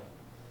common.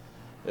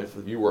 If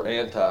you were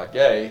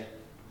anti-gay,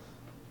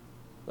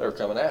 they were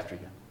coming after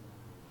you.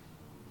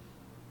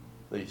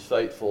 These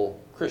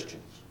faithful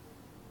Christians.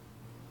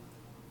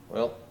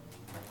 Well,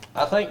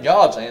 I think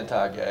God's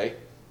anti-gay.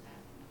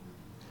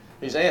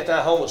 He's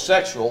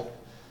anti-homosexual.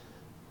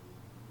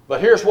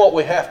 But here's what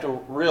we have to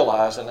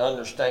realize and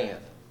understand.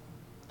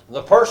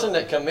 The person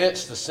that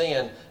commits the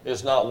sin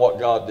is not what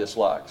God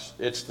dislikes.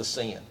 It's the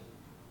sin.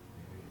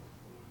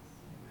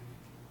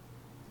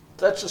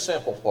 That's the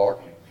simple part.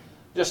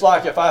 Just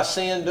like if I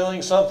sin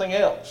doing something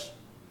else.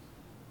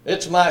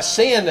 It's my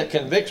sin that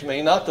convicts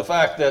me, not the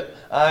fact that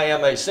I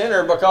am a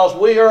sinner, because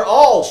we are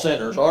all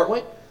sinners, aren't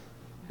we?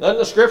 Doesn't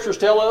the Scriptures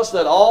tell us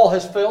that all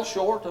has fell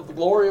short of the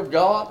glory of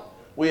God?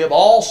 We have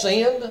all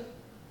sinned.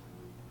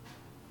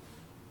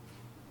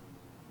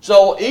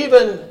 So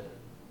even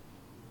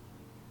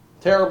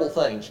terrible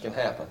things can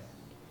happen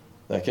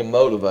that can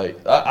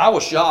motivate. I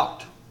was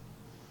shocked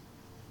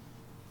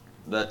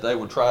that they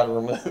would try to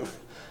remove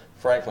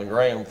Franklin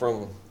Graham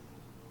from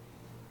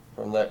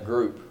that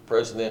group,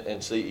 president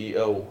and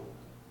CEO.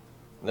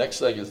 Next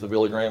thing is the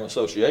Billy Graham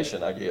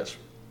Association, I guess.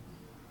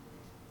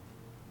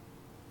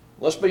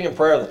 Let's be in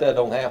prayer that that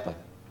don't happen,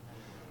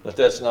 that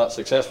that's not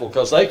successful,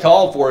 because they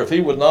called for, if they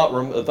would not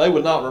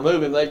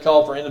remove him, they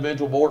called for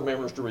individual board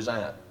members to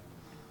resign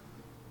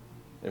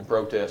in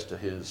protest to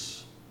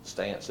his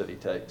stance that he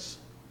takes.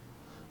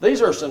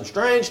 These are some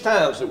strange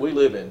times that we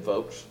live in,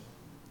 folks.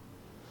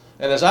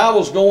 And as I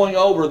was going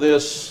over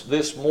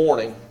this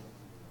morning,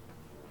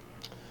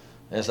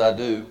 as I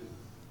do,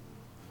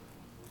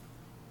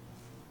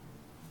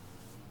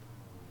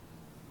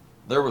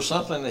 there was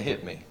something that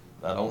hit me.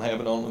 I don't have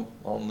it on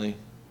the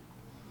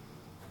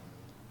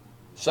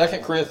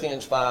 2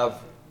 Corinthians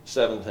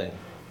 5:17.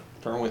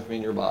 Turn with me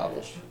in your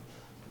Bibles.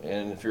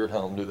 And if you're at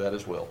home, do that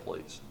as well,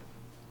 please.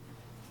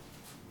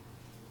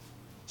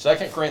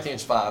 2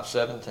 Corinthians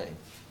 5:17.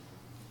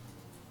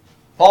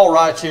 Paul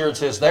writes here and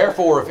says,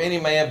 "Therefore, if any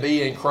man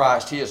be in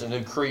Christ, he is a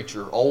new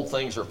creature. Old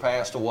things are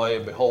passed away,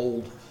 and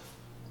behold,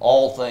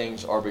 all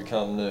things are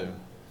become new."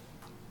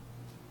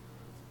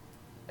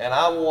 And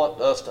I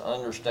want us to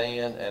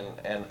understand,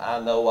 and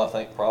I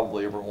think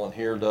probably everyone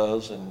here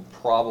does, and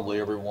probably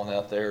everyone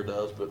out there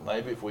does, but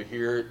maybe if we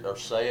hear it or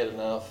say it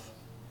enough,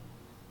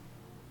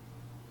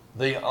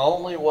 the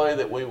only way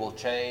that we will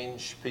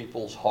change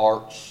people's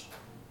hearts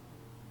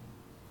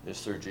is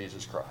through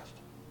Jesus Christ.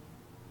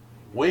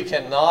 We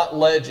cannot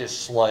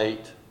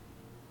legislate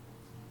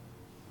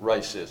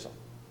racism.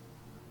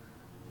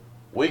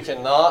 We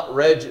cannot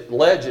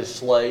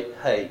legislate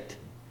hate.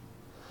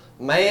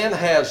 Man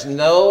has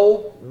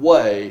no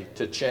way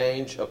to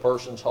change a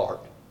person's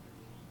heart.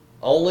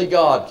 Only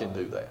God can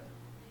do that.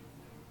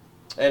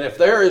 And if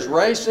there is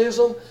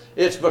racism,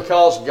 it's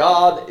because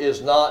God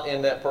is not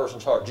in that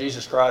person's heart.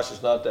 Jesus Christ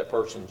is not that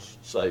person's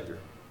Savior.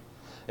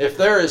 If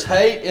there is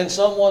hate in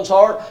someone's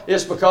heart,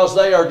 it's because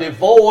they are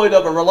devoid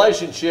of a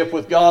relationship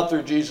with God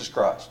through Jesus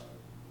Christ.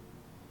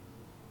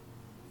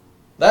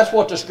 That's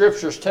what the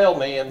Scriptures tell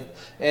me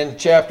in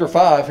chapter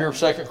 5 here of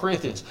 2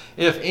 Corinthians.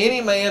 If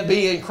any man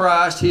be in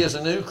Christ, he is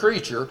a new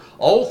creature.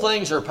 Old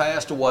things are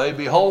passed away.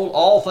 Behold,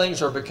 all things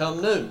are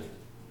become new.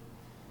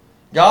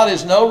 God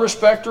is no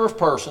respecter of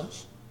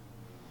persons.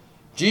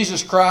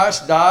 Jesus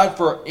Christ died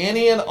for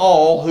any and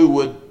all who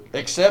would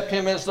accept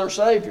Him as their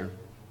Savior,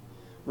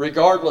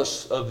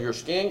 regardless of your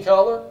skin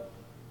color,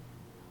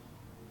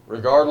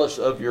 regardless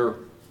of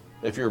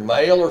if you're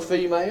male or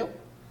female.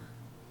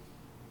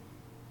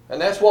 And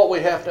that's what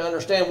we have to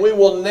understand. We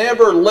will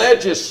never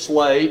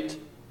legislate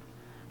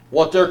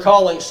what they're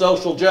calling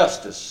social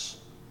justice.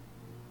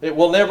 It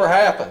will never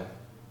happen.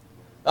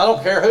 I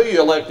don't care who you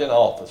elect in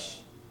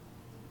office.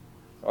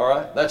 All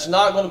right? That's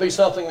not going to be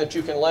something that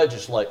you can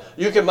legislate.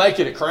 You can make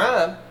it a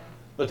crime,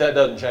 but that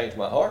doesn't change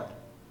my heart.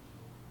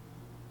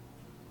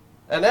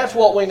 And that's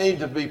what we need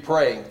to be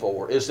praying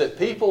for, is that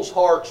people's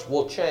hearts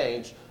will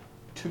change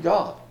to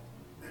God.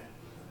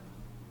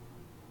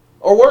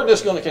 Or we're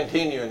just going to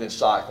continue in this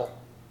cycle.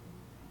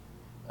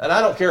 And I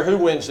don't care who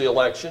wins the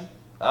election.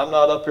 I'm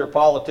not up here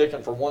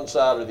politicking for one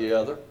side or the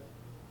other.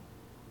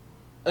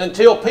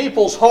 Until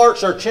people's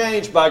hearts are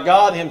changed by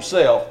God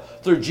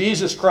Himself through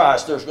Jesus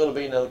Christ, there's going to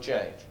be no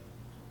change.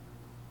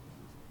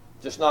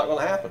 Just not going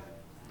to happen.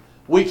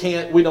 We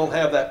don't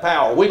have that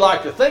power. We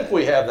like to think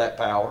we have that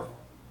power.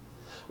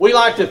 We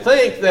like to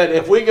think that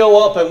if we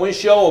go up and we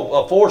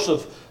show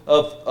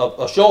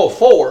a show of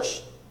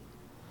force,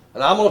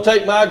 and I'm going to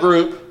take my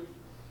group,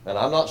 and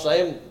I'm not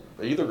saying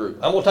either group.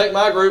 I'm going to take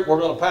my group.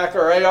 We're going to pack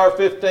our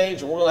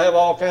AR-15s, and we're going to have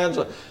all kinds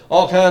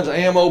of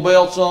ammo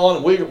belts on,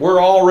 and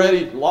we're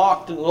already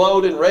locked and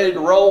loaded and ready to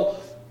roll.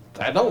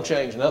 That don't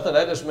change nothing.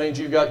 That just means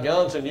you got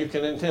guns and you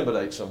can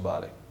intimidate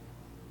somebody.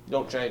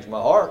 Don't change my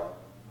heart.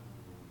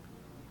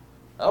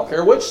 I don't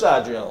care which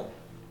side you're on.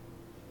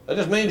 That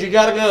just means you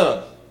got a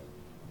gun.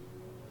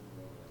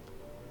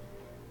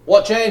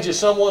 What changes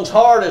someone's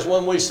heart is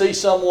when we see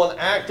someone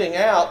acting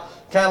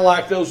out kind of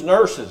like those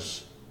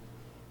nurses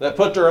that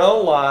put their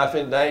own life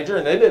in danger,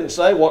 and they didn't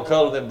say what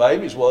color them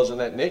babies was in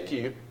that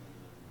NICU.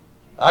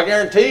 I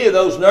guarantee you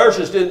those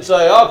nurses didn't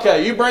say,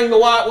 okay, you bring the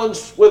white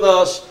ones with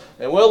us,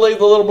 and we'll leave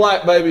the little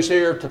black babies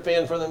here to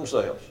fend for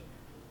themselves.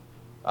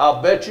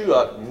 I'll bet you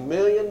 $1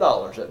 million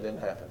that didn't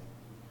happen.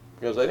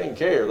 Because they didn't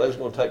care. They was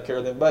going to take care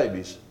of them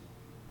babies.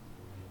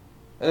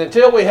 And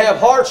until we have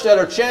hearts that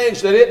are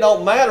changed, that it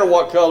don't matter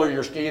what color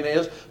your skin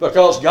is,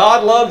 because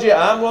God loves you,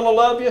 I'm going to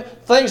love you,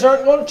 things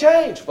aren't going to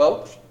change,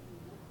 folks.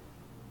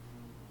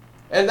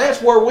 And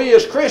that's where we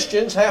as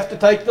Christians have to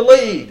take the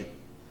lead.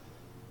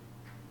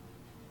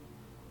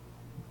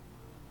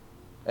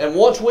 And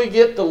once we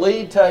get the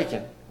lead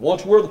taken,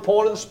 once we're the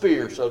point of the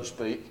spear, so to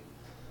speak,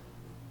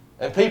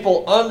 and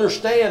people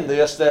understand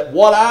this, that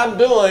what I'm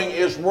doing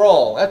is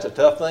wrong. That's a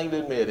tough thing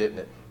to admit, isn't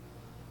it?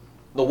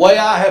 The way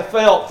I have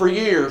felt for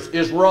years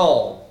is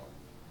wrong.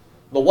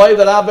 The way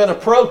that I've been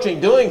approaching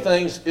doing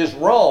things is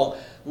wrong.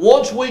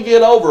 Once we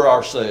get over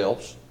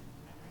ourselves,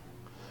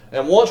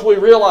 and once we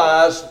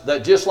realize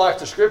that just like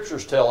the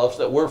Scriptures tell us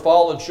that we're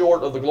falling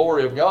short of the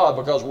glory of God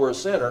because we're a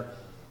sinner,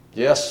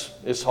 yes,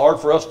 it's hard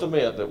for us to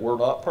admit that we're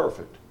not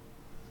perfect.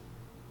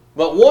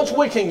 But once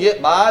we can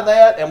get by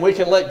that and we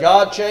can let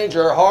God change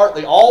our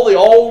heart, all the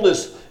old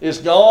is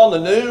gone, the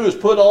new is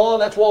put on.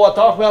 That's what I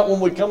talk about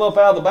when we come up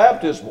out of the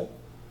baptismal.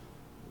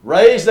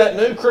 Raise that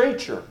new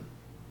creature.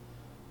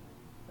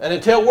 And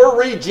until we're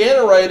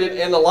regenerated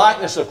in the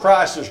likeness of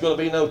Christ, there's going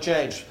to be no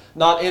change.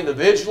 Not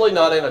individually,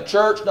 not in a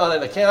church, not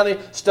in a county,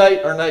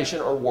 state, or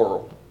nation, or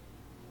world.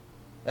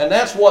 And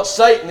that's what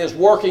Satan is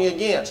working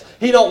against.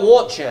 He don't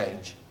want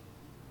change.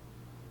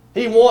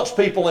 He wants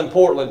people in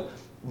Portland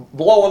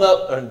blowing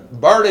up and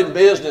burning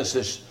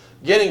businesses,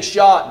 getting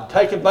shot and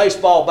taking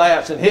baseball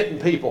bats and hitting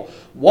people,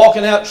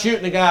 walking out and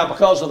shooting a guy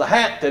because of the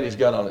hat that he's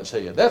got on his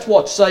head. That's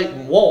what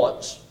Satan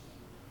wants.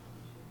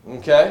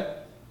 Okay?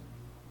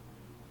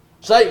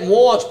 Satan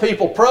wants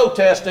people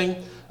protesting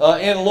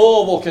in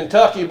Louisville,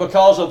 Kentucky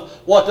because of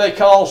what they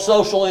call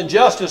social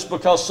injustice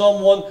because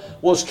someone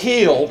was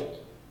killed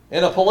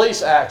in a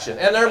police action.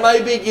 And there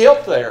may be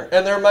guilt there,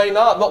 and there may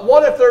not. But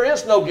what if there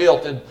is no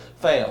guilt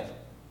found?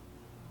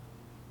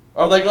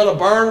 Are they going to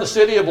burn the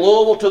city of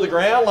Louisville to the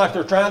ground like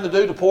they're trying to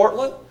do to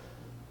Portland?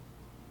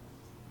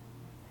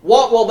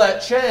 What will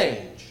that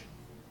change?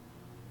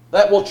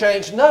 That will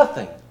change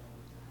nothing.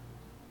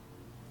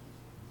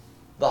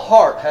 The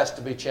heart has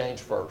to be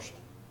changed first.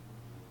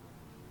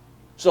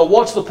 So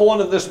what's the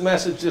point of this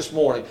message this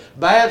morning?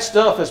 Bad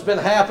stuff has been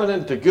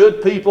happening to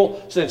good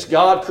people since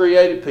God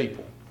created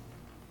people.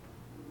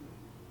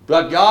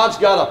 But God's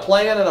got a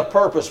plan and a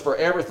purpose for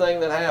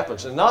everything that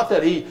happens. And not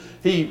that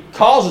He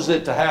causes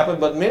it to happen,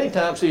 but many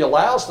times He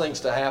allows things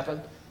to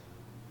happen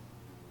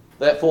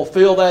that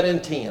fulfill that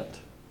intent.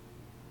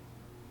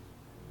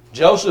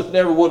 Joseph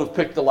never would have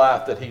picked the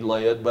life that he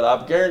led, but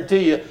I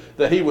guarantee you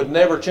that he would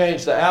never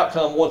change the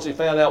outcome once he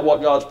found out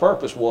what God's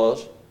purpose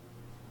was.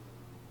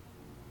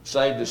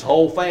 Saved his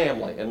whole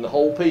family and the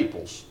whole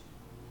peoples.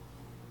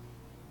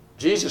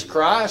 Jesus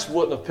Christ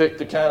wouldn't have picked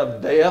the kind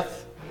of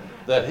death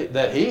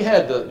that he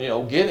had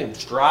to, get him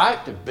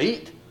striked and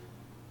beat.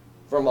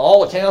 From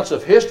all accounts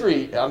of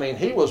history, I mean,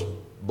 he was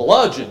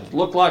bludgeoned,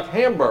 looked like a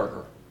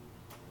hamburger.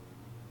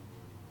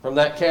 From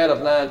that cat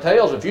of nine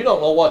tails. If you don't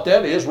know what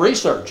that is,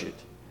 research it.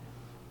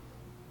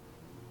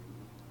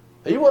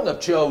 He wouldn't have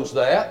chose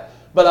that.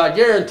 But I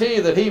guarantee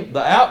you that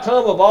the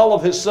outcome of all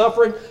of his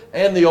suffering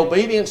and the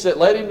obedience that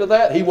led him to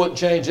that, he wouldn't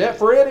change that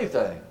for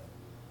anything.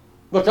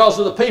 Because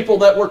of the people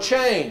that were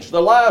changed, the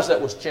lives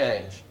that was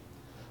changed.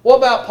 What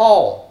about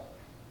Paul?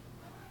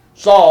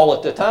 Saul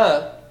at the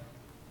time.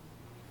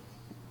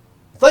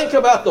 Think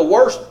about the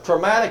worst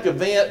traumatic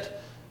event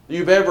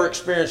you've ever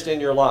experienced in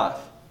your life.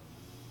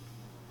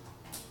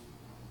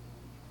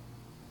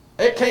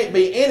 It can't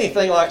be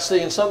anything like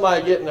seeing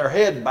somebody getting their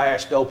head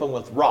bashed open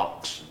with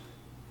rocks.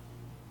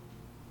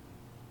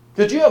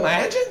 Could you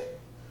imagine?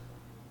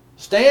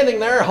 Standing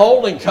there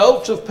holding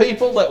coats of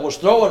people that was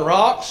throwing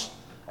rocks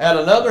at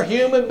another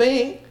human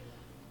being?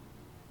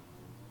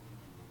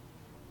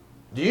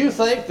 Do you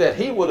think that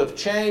he would have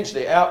changed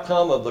the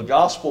outcome of the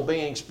gospel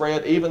being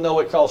spread, even though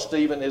it cost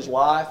Stephen his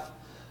life?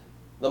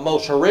 The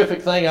most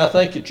horrific thing I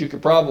think that you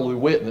could probably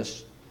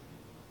witness.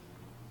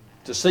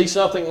 To see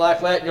something like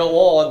that go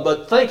on,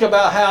 but think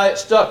about how it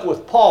stuck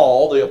with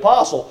Paul, the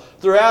apostle,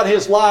 throughout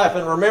his life,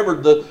 and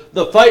remembered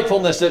the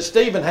faithfulness that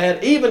Stephen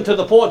had, even to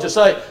the point to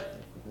say,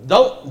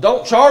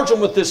 don't charge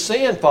them with this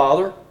sin,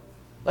 Father.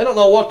 They don't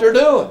know what they're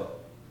doing.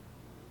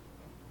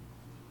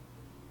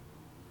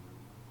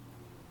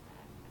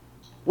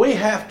 We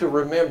have to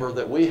remember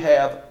that we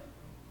have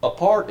a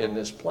part in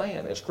this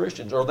plan as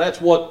Christians, or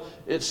that's what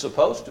it's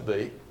supposed to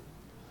be.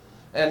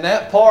 And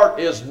that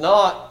part is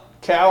not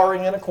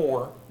cowering in a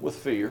corner with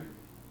fear,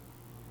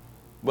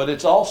 but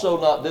it's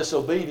also not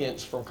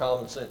disobedience from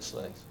common sense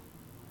things.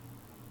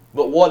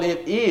 But what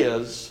it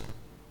is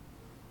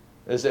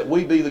that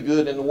we be the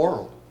good in the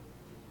world.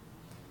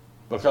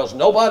 Because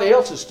nobody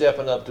else is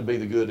stepping up to be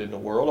the good in the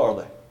world, are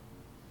they?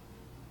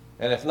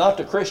 And if not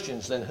the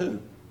Christians, then who?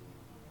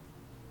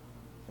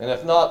 And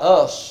if not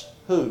us,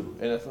 who?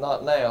 And if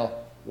not now,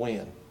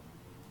 when?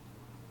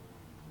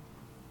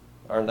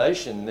 Our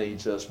nation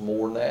needs us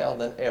more now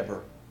than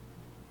ever.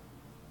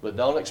 But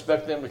don't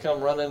expect them to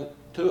come running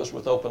to us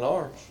with open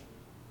arms.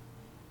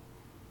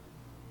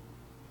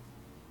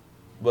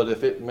 But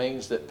if it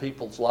means that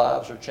people's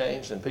lives are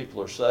changed and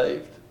people are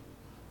saved,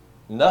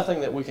 nothing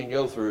that we can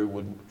go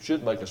through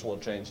should make us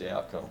want to change the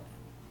outcome.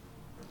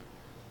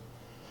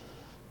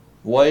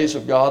 Ways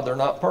of God, they're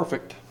not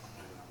perfect.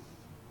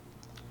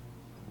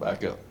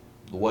 Back up.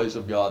 The ways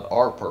of God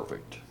are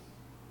perfect.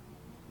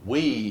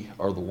 We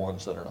are the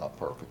ones that are not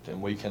perfect,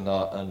 and we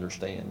cannot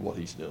understand what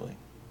He's doing.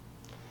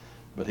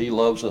 But He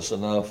loves us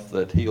enough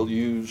that He'll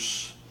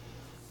use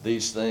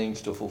these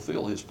things to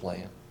fulfill His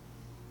plan.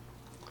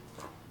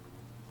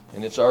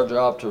 And it's our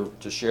job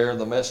to share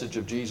the message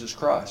of Jesus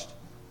Christ.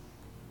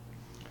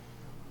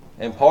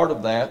 And part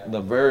of that,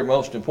 the very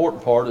most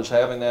important part, is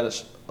having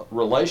that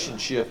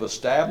relationship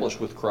established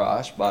with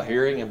Christ by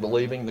hearing and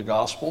believing the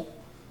gospel,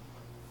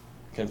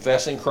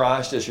 confessing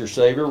Christ as your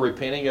Savior,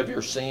 repenting of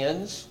your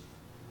sins,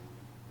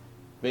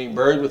 being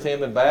buried with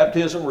Him in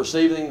baptism,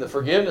 receiving the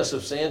forgiveness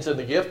of sins and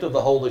the gift of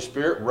the Holy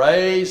Spirit,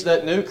 raised,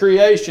 that new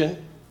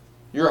creation.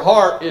 Your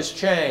heart is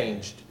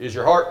changed. Is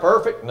your heart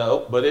perfect?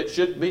 No, but it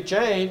should be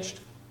changed.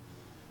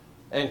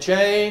 And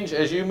change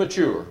as you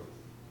mature.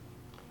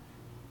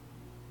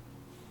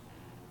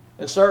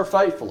 And serve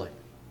faithfully.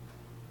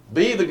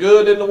 Be the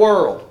good in the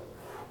world.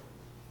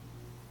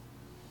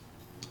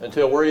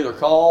 Until we're either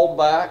called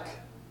back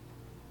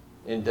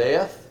in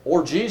death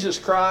or Jesus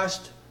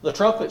Christ, the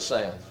trumpet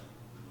sounds.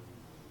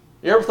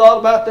 You ever thought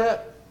about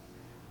that?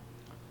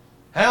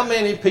 How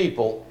many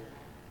people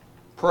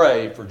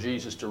pray for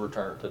Jesus to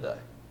return today?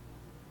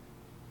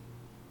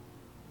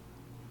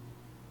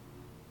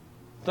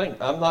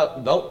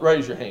 Don't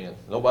raise your hand.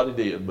 Nobody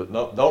did, but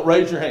don't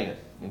raise your hand,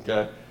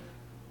 okay?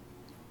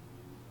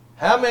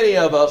 How many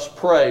of us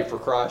pray for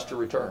Christ to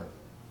return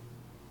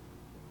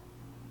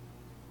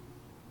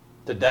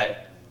today?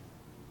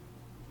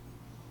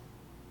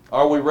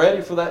 Are we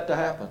ready for that to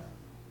happen?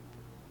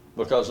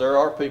 Because there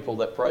are people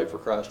that pray for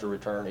Christ to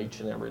return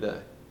each and every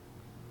day.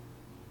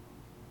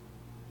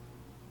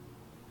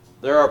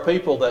 There are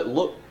people that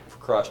look for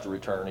Christ to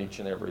return each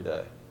and every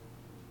day.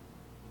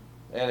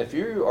 And if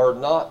you are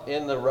not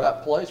in the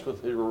right place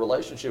with your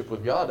relationship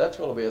with God, that's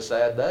going to be a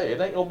sad day. It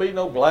ain't going to be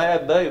no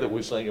glad day that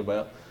we sing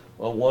about,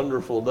 a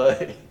wonderful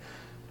day.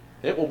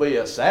 It will be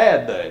a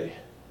sad day.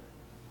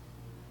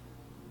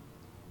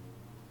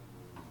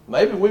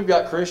 Maybe we've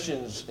got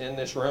Christians in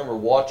this room or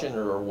watching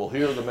or will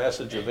hear the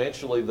message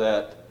eventually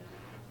that'd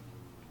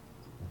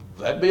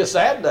be a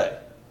sad day.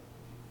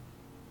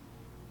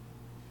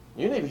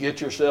 You need to get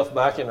yourself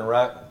back in the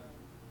right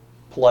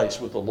place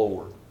with the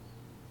Lord.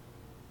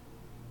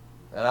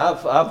 And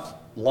I've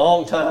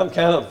long time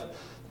kind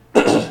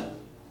of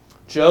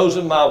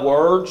chosen my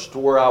words to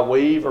where I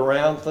weave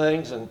around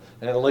things and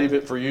leave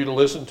it for you to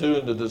listen to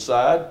and to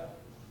decide.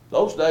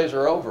 Those days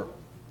are over.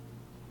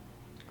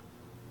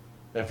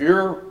 If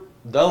you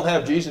don't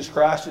have Jesus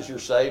Christ as your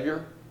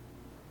Savior,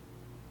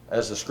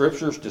 as the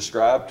Scriptures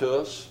describe to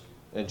us,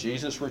 and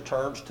Jesus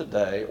returns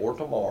today or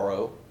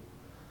tomorrow,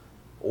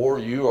 or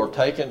you are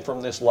taken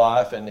from this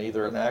life in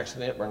either an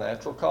accident or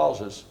natural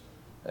causes,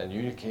 and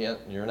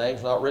your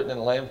name's not written in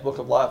the Lamb's Book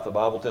of Life, the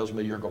Bible tells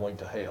me you're going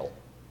to hell.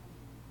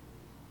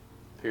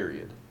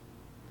 Period.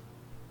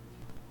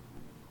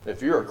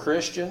 If you're a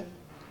Christian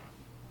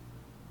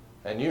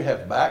and you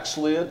have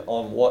backslid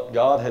on what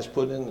God has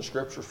put in the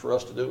Scriptures for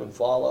us to do and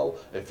follow,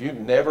 if you've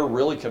never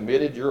really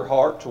committed your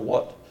heart to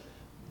what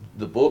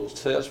the book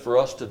says for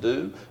us to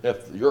do,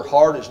 if your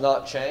heart is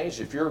not changed,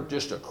 if you're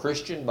just a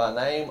Christian by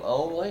name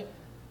only,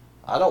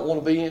 I don't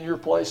want to be in your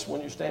place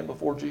when you stand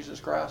before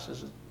Jesus Christ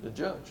as the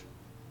judge.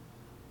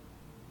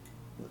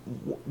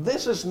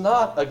 This is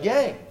not a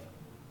game.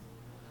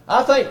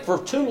 I think for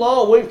too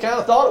long we've kind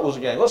of thought it was a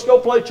game. Let's go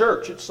play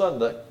church. It's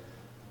Sunday.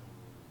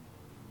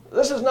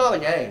 This is not a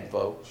game,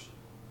 folks.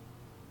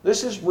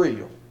 This is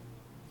real.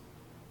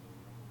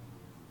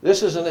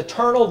 This is an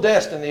eternal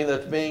destiny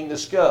that's being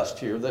discussed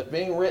here, that's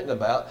being written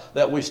about,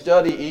 that we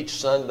study each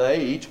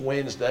Sunday, each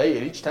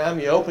Wednesday, each time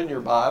you open your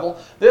Bible.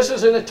 This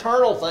is an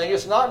eternal thing.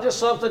 It's not just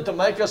something to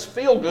make us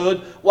feel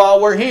good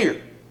while we're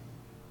here.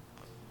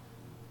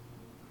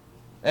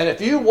 And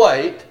if you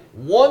wait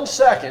 1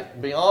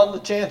 second beyond the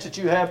chance that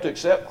you have to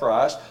accept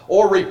Christ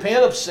or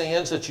repent of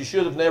sins that you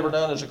should have never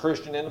done as a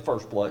Christian in the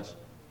first place,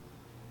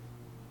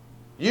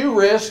 you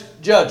risk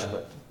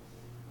judgment.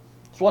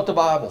 That's what the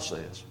Bible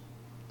says.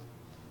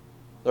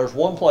 There's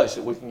one place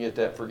that we can get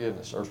that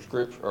forgiveness, or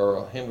scripture, or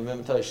a hymn of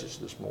invitations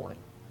this morning.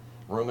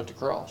 Room at the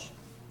cross.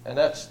 And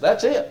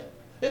that's it.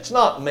 It's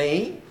not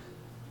me.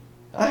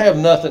 I have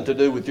nothing to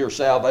do with your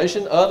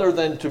salvation other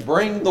than to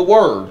bring the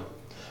Word.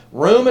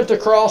 Room at the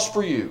cross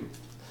for you.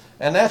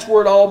 And that's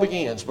where it all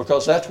begins,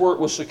 because that's where it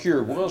was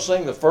secured. We're going to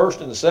sing the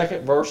first and the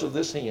second verse of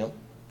this hymn.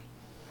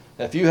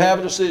 And if you have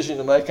a decision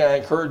to make, I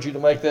encourage you to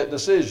make that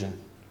decision.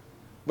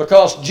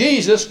 Because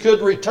Jesus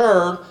could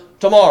return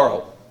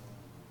tomorrow.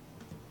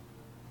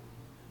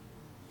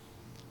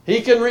 He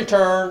can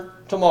return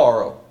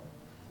tomorrow.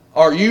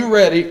 Are you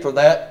ready for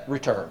that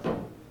return?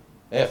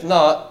 If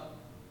not,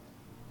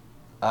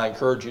 I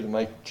encourage you to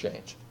make a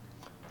change.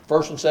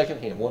 First and second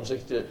hymn,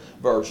 160,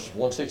 verse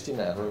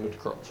 169, Room at the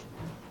Cross.